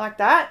everything like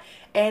that.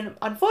 And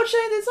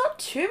unfortunately, there's not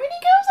too many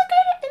girls that go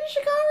to Ender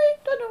Shikari.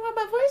 Don't know why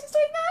my voice is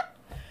doing that.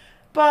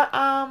 But,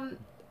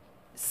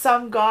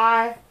 some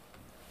guy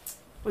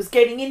was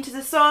getting into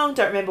the song,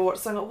 don't remember what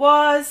song it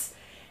was,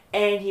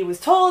 and he was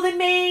taller than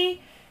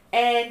me,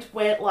 and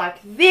went like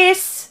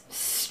this,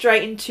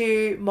 straight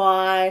into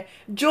my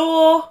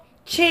jaw,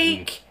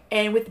 cheek,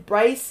 and with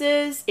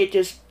braces, it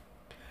just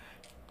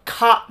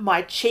cut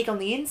my cheek on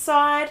the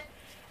inside,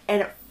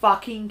 and it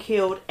fucking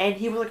killed. And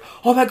he was like,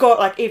 oh my god,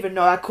 like, even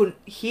though I couldn't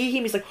hear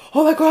him, he's like,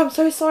 oh my god, I'm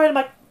so sorry. And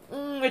I'm like,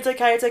 it's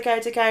okay, it's okay,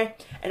 it's okay.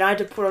 And I had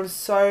to put on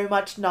so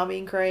much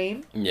numbing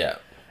cream. Yeah.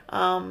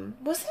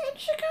 Was it Ender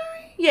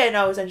Shikari? Yeah,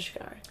 no, it was Ender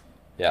Shikari.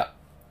 Yeah.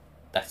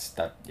 That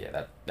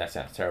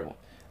sounds terrible.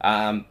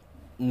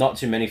 Not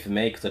too many for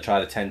me, because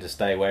I tend to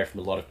stay away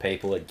from a lot of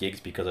people at gigs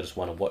because I just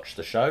want to watch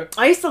the show.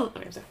 I used to...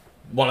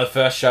 One of the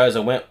first shows I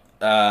went,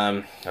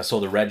 I saw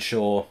the Red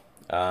Shore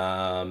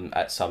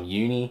at some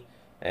uni,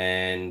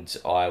 and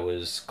I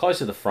was close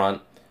to the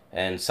front,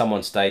 and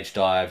someone stage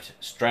dived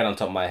straight on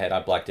top of my head. I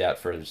blacked out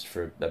for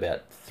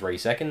about 3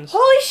 seconds.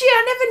 Holy shit,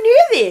 I never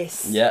knew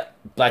this. Yeah,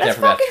 blacked out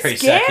for about 3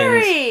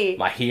 seconds.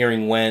 My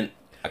hearing went.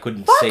 I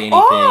couldn't see anything.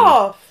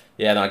 Off.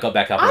 Yeah, then I got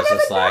back up and it was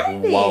just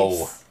like,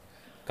 whoa.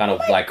 Kind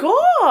of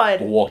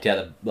God. Walked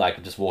up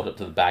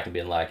to the back and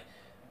being like,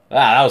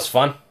 that was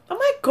fun. Oh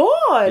my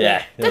god.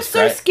 Yeah, that's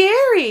so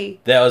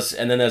scary.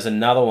 And then there's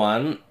another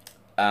one.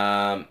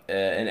 An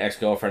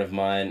ex-girlfriend of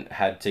mine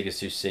had tickets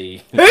to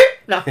see who?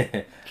 No.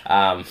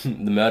 The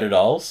Murder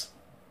Dolls.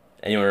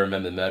 Anyone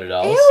remember the Murder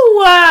Dolls?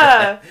 Ew.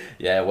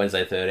 Yeah,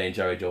 Wednesday 13,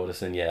 Joey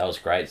Jordison. Yeah, that was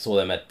great. Saw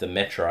them at the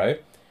Metro.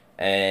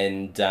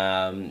 And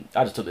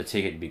I just took the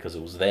ticket because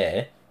it was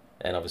there.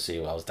 And obviously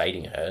I was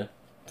dating her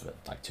for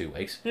like 2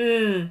 weeks.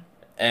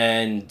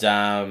 And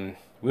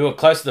we were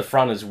close to the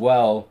front as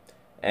well.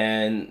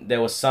 And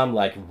there was some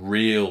like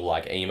real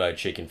like emo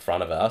chick in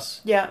front of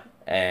us. Yeah.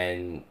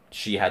 And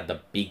she had the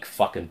big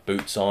fucking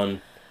boots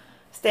on.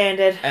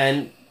 Standard.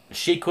 And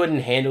she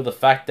couldn't handle the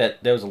fact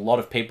that there was a lot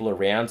of people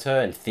around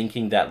her, and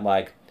thinking that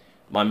like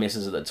my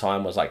missus at the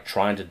time was like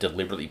trying to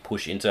deliberately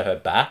push into her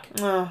back.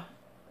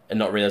 And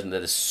not realizing that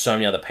there's so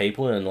many other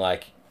people, and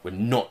like we're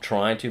not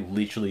trying to,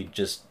 literally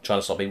just trying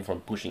to stop people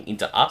from pushing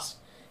into us,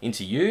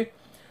 into you.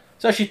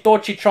 So she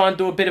thought she'd try and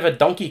do a bit of a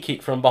donkey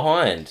kick from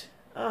behind.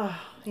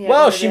 Yeah,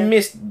 well, she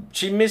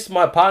missed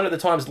my partner at the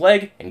time's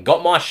leg and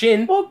got my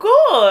shin. Well,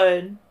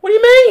 good. What do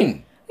you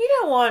mean? You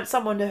don't want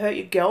someone to hurt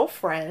your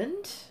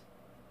girlfriend.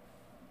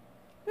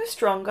 You're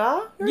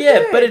stronger.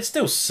 Yeah, but it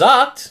still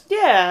sucked.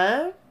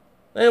 Yeah.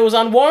 And it was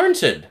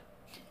unwarranted.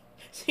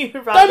 So you'd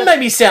rather... Don't make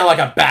me sound like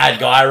a bad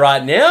guy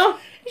right now.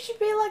 You should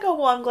be like, oh,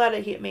 well, I'm glad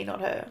it hit me,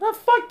 not her. Oh,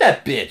 fuck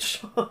that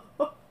bitch.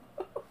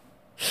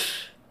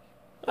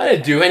 I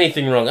didn't do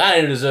anything wrong. I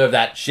didn't deserve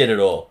that shit at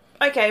all.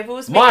 Okay, if it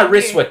was me, my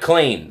wrists were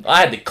clean. I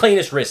had the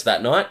cleanest wrist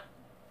that night.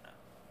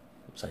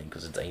 I'm saying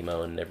because it's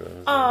emo and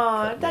everyone's...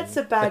 Oh, that's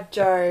a bad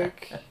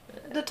joke.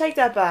 Take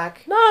that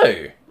back.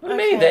 No. What do you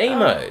mean? They're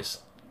emos.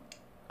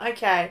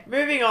 Okay,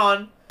 moving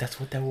on. That's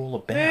what they were all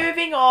about.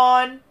 Moving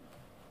on.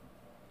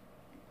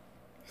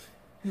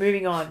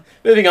 Moving on.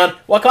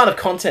 What kind of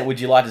content would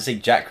you like to see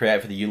Jack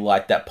create for the You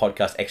Like That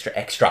podcast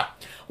extra?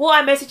 Well,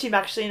 I messaged him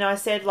actually, and I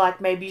said,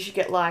 like, maybe you should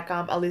get, like,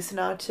 a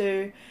listener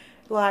to,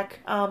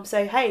 like,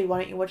 say, hey, why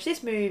don't you watch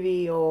this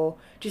movie, or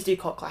just do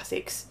cult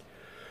classics.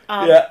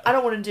 Yeah. I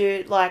don't want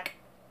to do, like...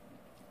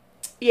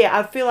 Yeah,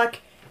 I feel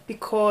like,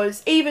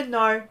 because even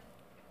though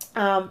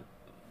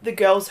the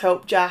girls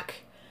help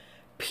Jack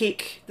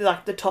pick,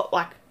 like, the top,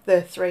 like,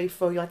 the 3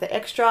 for, like, the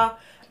extra,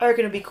 I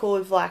reckon it'd be cool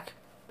if, like,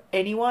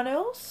 anyone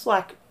else,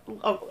 like,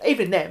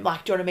 even them,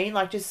 like, do you know what I mean?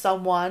 Like, just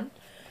someone,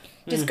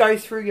 just go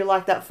through your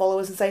Like That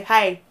followers and say,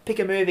 hey, pick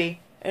a movie,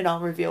 and I'll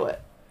review it.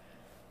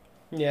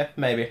 Yeah,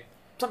 maybe.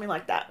 Something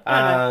like that.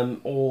 I don't know.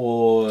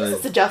 Or... Just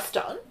a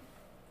suggestion.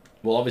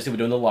 Well, obviously we're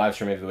doing the live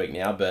stream every week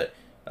now, but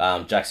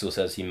Jack still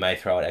says he may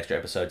throw out extra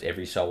episodes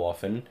every so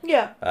often.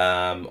 Yeah.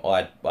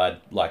 I'd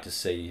like to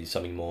see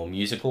something more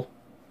musical,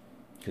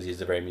 because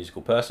he's a very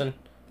musical person.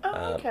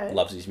 Oh, okay.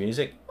 Loves his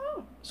music.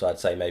 Oh. So I'd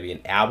say maybe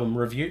an album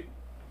review.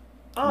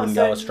 Oh, Wouldn't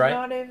so go astray.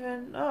 not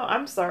even... Oh,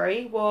 I'm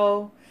sorry.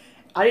 Well,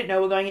 I didn't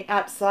know we're going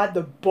outside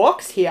the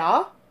box here.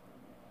 I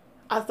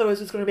thought it was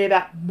just going to be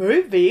about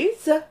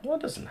movies. Well,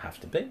 it doesn't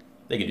have to be.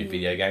 They can do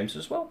video games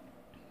as well.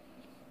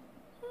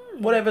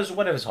 Whatever's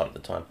hot at the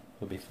time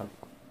would be fun.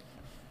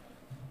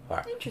 All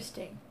right.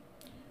 Interesting.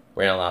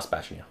 We're in our last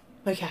batch now.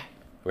 Okay.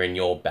 We're in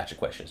your batch of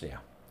questions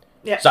now.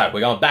 Yeah. So, we're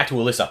going back to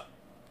Alyssa.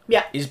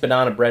 Yeah. Is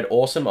banana bread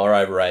awesome or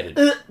overrated?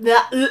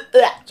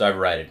 It's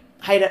overrated.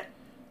 Hate it.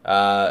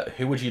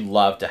 Who would you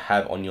love to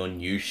have on your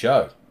new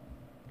show?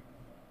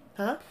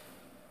 Huh?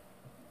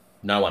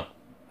 No one.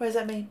 What does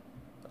that mean?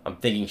 I'm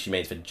thinking she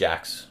means for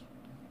Jax.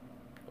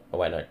 Oh,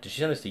 wait, no. Did she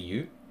send this to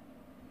you?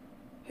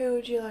 Who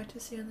would you like to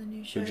see on the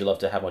new show? Who would you love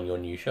to have on your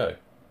new show?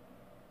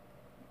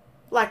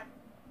 Like,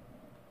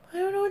 I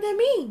don't know what that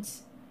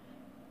means.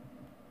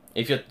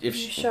 If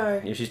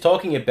Show. she's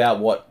talking about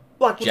what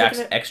Like, we're Jack's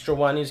talking about- extra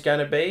one is going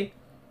to be,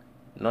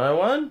 no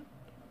one.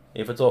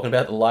 If we're talking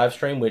about the live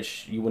stream,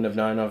 which you wouldn't have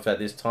known of at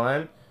this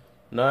time,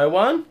 no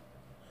one.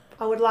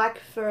 I would like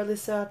for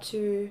Alyssa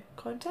to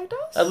contact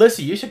us.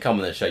 Alyssa, you should come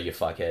on the show, you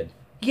fuckhead.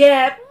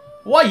 Yeah.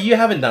 Why you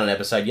haven't done an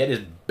episode yet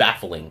is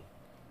baffling.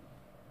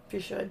 You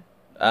should.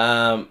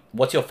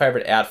 What's your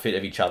favourite outfit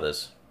of each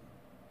other's?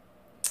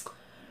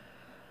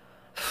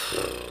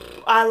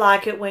 I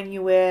like it when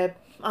you wear...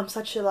 I'm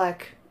such a,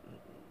 like,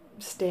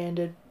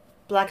 standard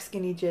black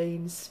skinny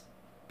jeans,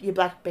 your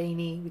black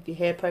beanie with your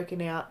hair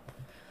poking out,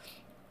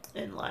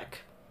 and, like,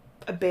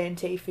 a band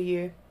tee for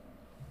you.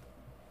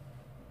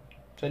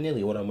 So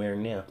nearly what I'm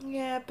wearing now.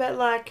 Yeah, but,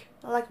 like,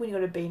 I like when you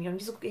got a beanie on. You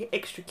just look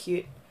extra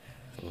cute.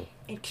 Mm.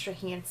 Extra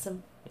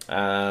handsome.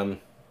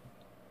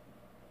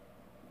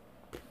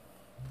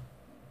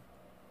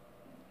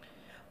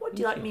 What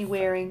do you like me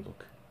wearing?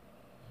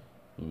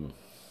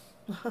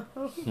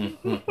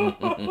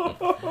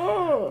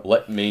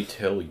 Let me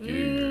tell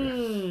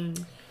you.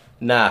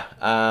 Nah,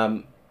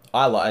 I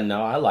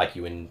like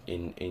you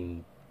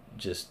in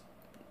just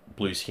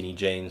blue skinny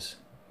jeans.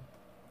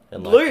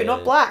 And Blue, like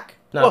not black.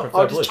 No, I Well, prefer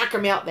I'll blue. just chuck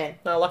them out then.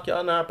 No,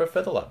 I prefer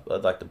I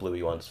like the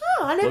bluey ones.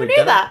 Oh, I never Bluey knew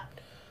denim. that.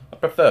 I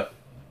prefer.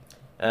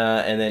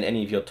 And then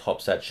any of your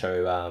tops that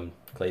show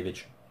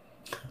cleavage.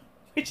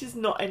 Which is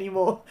not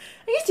anymore.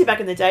 I used to back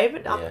in the day,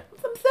 but Yeah.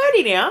 I'm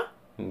 30 now.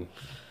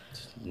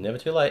 It's never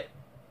too late.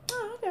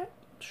 Oh, okay.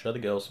 Show the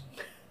girls.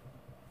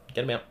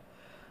 Get them out.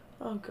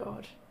 Oh,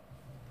 God.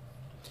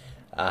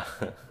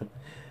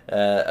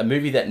 A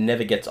movie that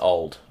never gets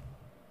old.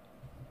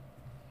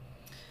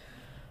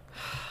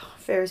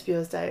 Ferris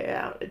Bueller's Day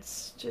Out.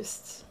 It's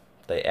just...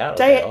 Day Out? Or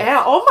Day Off?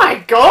 Out. Oh,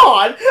 my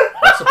God.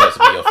 That's supposed to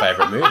be your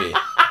favourite movie.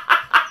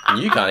 And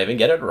you can't even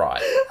get it right. I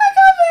can't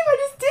believe I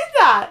just did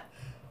that.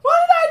 Why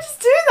did I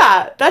just do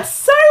that? That's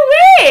so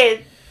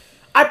weird.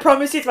 I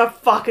promise you it's my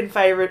fucking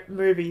favourite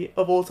movie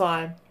of all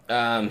time.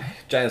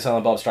 Jay and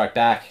Silent Bob Strike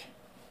Back.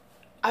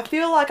 I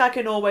feel like I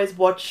can always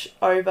watch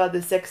over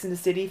the Sex and the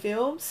City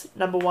films,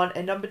 number 1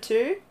 and number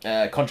 2.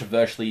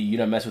 Controversially, You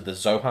Don't Mess with the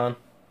Zohan.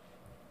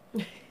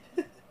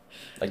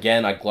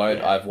 Again, I gloat.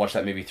 Yeah. I've watched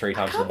that movie 3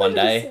 times in Can't one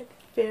believe you day. said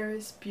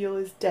Ferris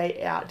Bueller's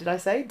Day Out. Did I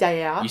say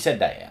Day Out? You said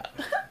Day Out.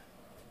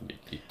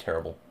 You're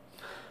terrible.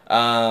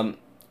 An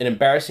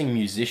embarrassing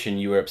musician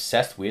you were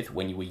obsessed with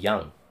when you were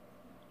young.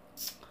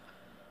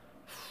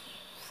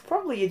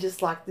 Probably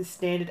just like the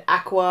standard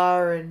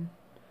Aqua and...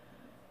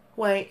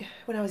 Wait,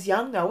 when I was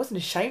young though, I wasn't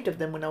ashamed of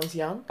them when I was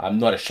young. I'm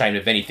not ashamed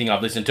of anything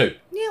I've listened to.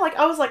 Yeah, like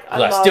I was like...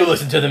 I still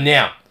listen to them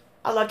now.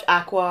 I loved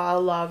Aqua, I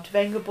loved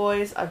Venga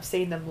Boys. I've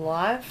seen them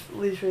live,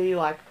 literally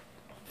like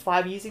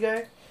 5 years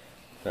ago.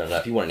 I don't know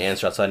if you want an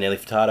answer outside Nelly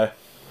Furtado.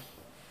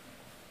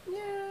 Yeah,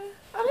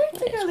 I don't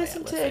think That's I way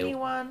listened out to left field.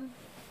 anyone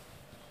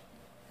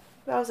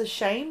that I was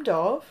ashamed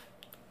of.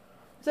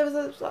 Is that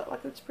what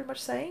like it's pretty much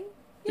saying?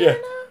 Yeah.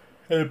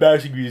 No. An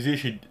embarrassing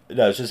musician.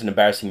 No, it's just an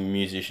embarrassing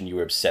musician you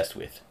were obsessed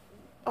with.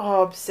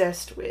 Oh,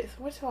 obsessed with.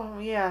 What's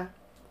wrong? Yeah.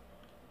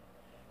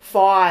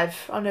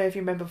 5. I don't know if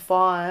you remember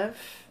 5.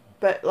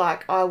 But,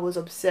 like, I was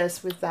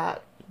obsessed with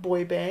that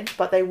boy band.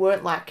 But they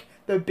weren't, like,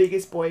 the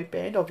biggest boy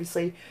band.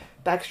 Obviously,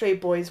 Backstreet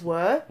Boys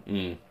were.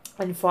 Mm.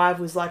 And 5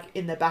 was, like,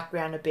 in the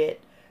background a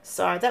bit.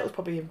 So that was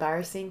probably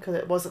embarrassing because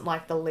it wasn't,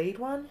 like, the lead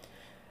one.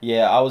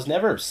 Yeah, I was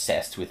never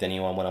obsessed with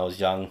anyone when I was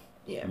young.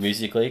 Yeah.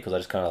 Musically, because I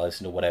just kind of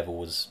listened to whatever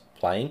was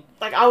playing.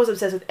 Like, I was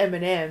obsessed with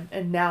Eminem.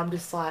 And now I'm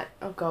just like,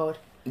 oh, God.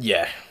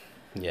 Yeah.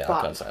 Yeah, But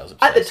I can't say I was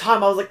obsessed. at the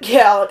time, I was like,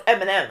 yeah, I like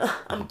Eminem.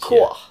 I'm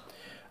cool.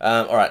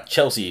 Alright,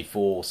 Chelsea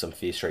for some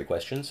Fear Street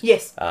questions.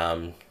 Yes.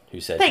 Who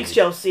said Thanks,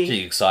 Chelsea.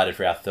 she's excited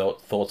for our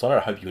thoughts on it. I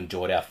hope you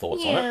enjoyed our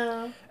thoughts on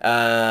it.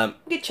 Yeah.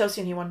 Get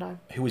Chelsea in here one time.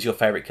 Who was your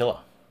favourite killer?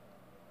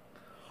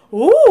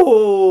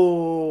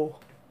 Ooh.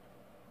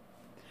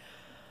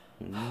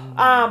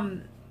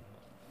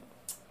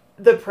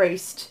 The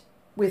priest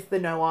with the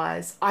no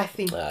eyes. I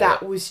think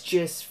that was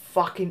just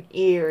fucking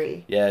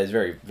eerie. Yeah, it's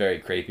very, very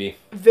creepy.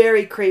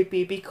 Very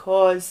creepy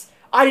because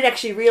I didn't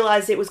actually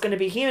realise it was going to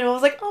be him. And I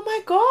was like, oh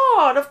my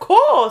God, of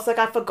course. Like,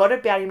 I forgot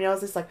about him and I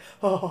was just like,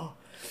 oh.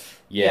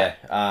 Yeah.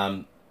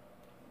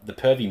 The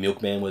pervy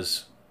milkman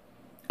was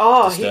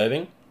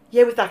disturbing.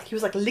 With like, he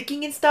was like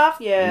licking and stuff.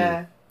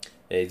 Yeah.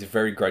 Yeah, it's a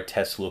very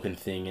grotesque looking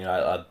thing, and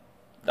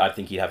I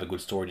think he'd have a good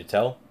story to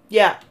tell.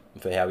 Yeah.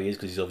 For how he is,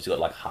 because he's obviously got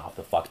like half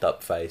the fucked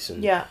up face,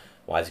 and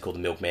why is he called the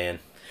milkman?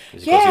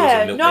 Is it 'cause he was a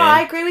milkman? No,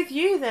 I agree with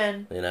you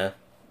then. You know,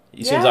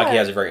 he seems like he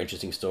has a very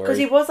interesting story. Because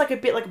he was like a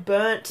bit like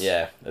burnt.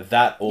 Yeah,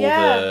 that or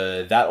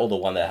the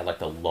one that had like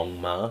the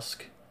long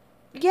mask.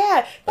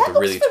 Yeah, Like that a looks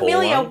really tall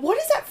familiar. one. What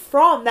is that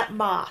from? That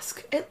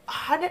mask?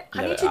 I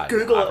need to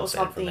Google it or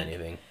something.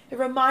 Anything. It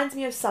reminds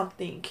me of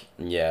something.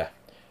 Yeah.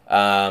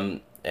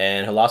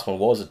 And her last one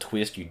was a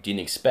twist you didn't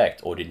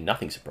expect, or did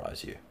nothing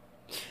surprise you?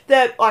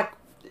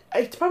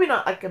 It's probably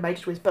not like a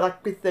major twist, but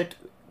like with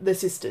the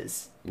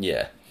sisters.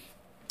 Yeah.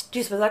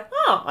 Just was like,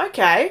 oh,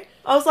 okay.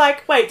 I was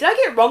like, wait, did I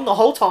get it wrong the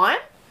whole time?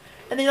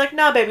 And then you're like,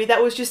 nah, baby,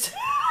 that was just...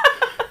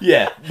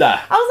 Yeah, nah.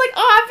 I was like,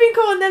 oh, I've been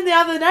calling them the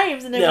other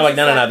names. And Yeah, like,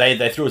 no,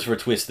 they threw us for a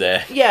twist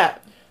there. Yeah.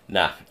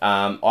 Nah.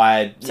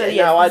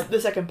 The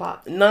second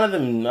part. None of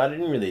them,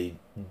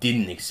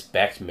 didn't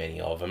expect many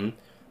of them.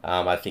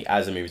 I think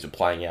as the movies were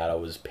playing out, I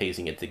was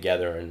piecing it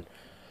together and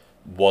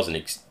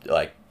wasn't,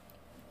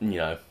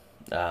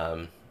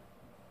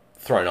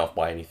 thrown off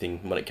by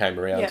anything when it came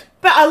around. Yeah.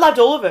 But I loved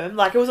all of them.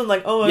 Like, it wasn't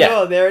like, oh my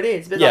god, there it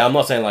is. But yeah, like, I'm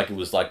not saying like it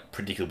was like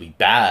predictably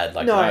bad.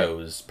 Like, No. no, it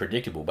was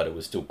predictable, but it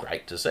was still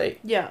great to see.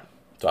 Yeah.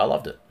 So I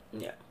loved it.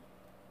 Yeah.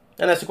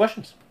 And that's the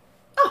questions.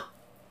 Oh,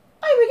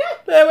 here we go.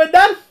 There, we're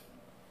done.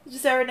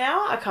 Just over an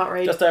hour? I can't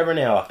read. Just over an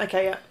hour.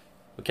 Okay, yeah.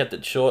 We kept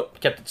it short, we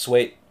kept it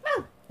sweet.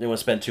 Oh. Didn't want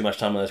to spend too much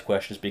time on those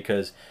questions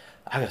because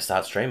I gotta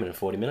start streaming in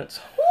 40 minutes.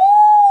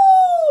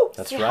 Woo!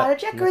 That's Say right. hi to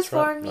Jackers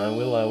for me. I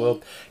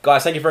will.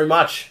 Guys, thank you very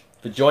much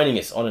for joining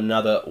us on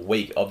another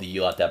week of the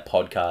You Like That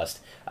podcast.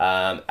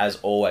 As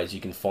always, you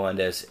can find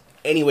us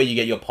anywhere you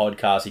get your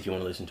podcast if you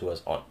want to listen to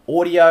us on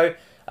audio.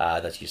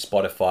 That's your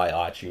Spotify,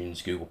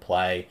 iTunes, Google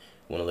Play.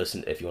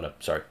 If you want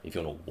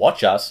to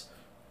watch us,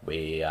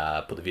 we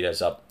put the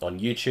videos up on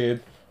YouTube.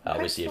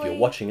 Obviously, if you're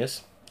watching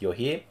us, you're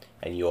here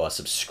and you are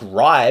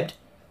subscribed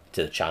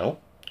to the channel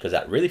because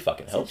that really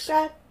fucking helps.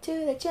 Subscribe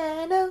to the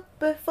channel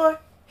before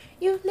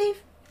you leave.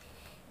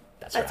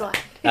 That's right. right.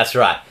 That's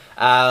right.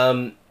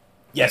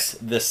 Yes,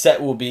 the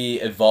set will be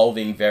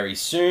evolving very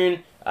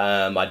soon.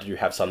 I do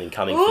have something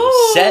coming for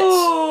the set.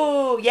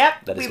 Ooh,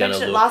 yep. That is we gonna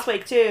mentioned it look- last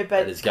week too,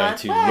 but That is going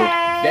to wait.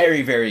 look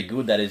very, very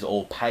good. That is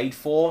all paid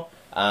for.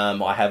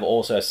 I have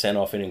also sent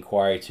off an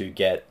inquiry to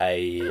get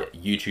a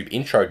YouTube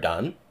intro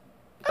done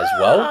as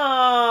well.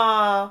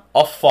 Aw,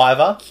 Off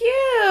Fiverr cute.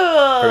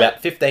 for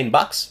about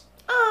 $15.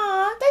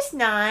 Aw, that's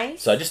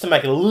nice. So just to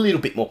make it a little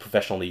bit more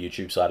professional on the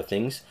YouTube side of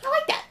things. I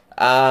like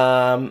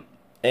that.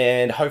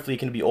 And hopefully it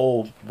can be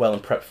all well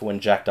and prepped for when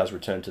Jack does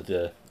return to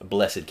the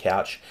blessed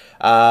couch.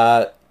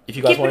 If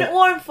you guys Keeping it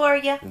warm for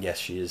you. Yes,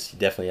 she is. You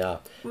definitely are.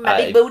 My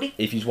big booty.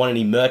 If you want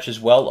any merch as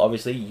well,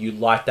 obviously, You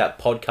Like That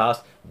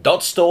podcast.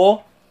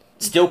 .store.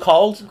 Still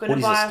cold. I'm gonna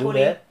Hoodies buy are a still hoodie.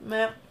 there.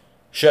 Yep.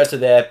 Shirts are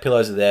there.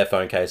 Pillows are there.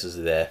 Phone cases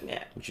are there.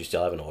 Yeah. Which you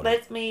still haven't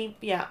ordered.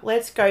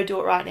 Let's go do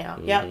it right now.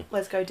 Mhm. Yep,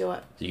 let's go do it.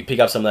 So you can pick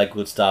up some of that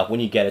good stuff. When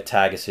you get it,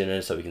 tag us in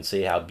it so we can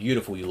see how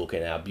beautiful you look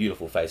and our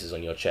beautiful faces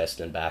on your chest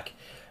and back.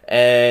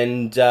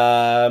 And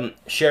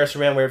share us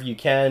around wherever you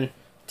can.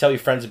 Tell your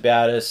friends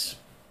about us.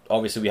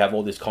 Obviously, we have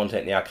all this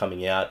content now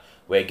coming out.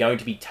 We're going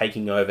to be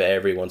taking over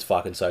everyone's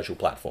fucking social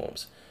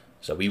platforms.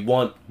 So we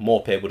want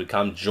more people to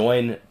come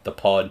join the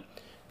pod.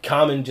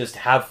 Come and just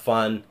have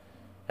fun.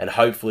 And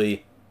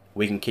hopefully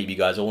we can keep you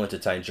guys all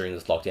entertained during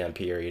this lockdown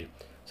period.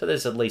 So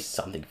there's at least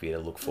something for you to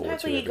look forward to.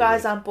 Hopefully you every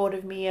guys week. aren't bored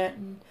of me yet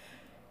and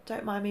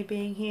don't mind me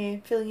being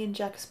here, filling in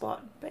Jack's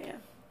spot. But yeah.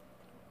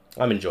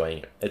 I'm enjoying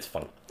it. It's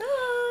fun.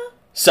 Ah,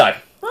 So,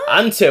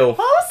 until...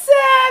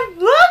 wholesome!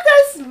 Look,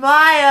 I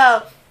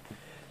smile!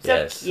 So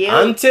Yes. cute.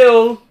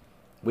 Until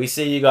we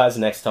see you guys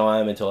next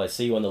time, until I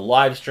see you on the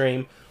live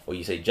stream, or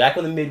you see Jack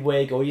on the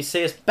midweek, or you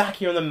see us back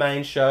here on the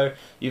main show,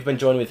 you've been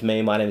joined with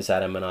me. My name is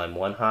Adam, and I'm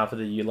one half of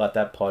the You Like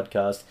That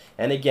podcast.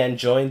 And again,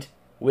 joined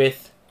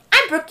with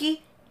I'm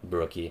Brookie.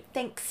 Brookie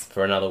Thanks.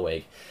 for another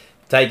week.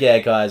 Take care,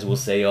 guys. We'll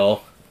see you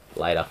all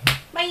later.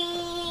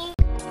 Bye.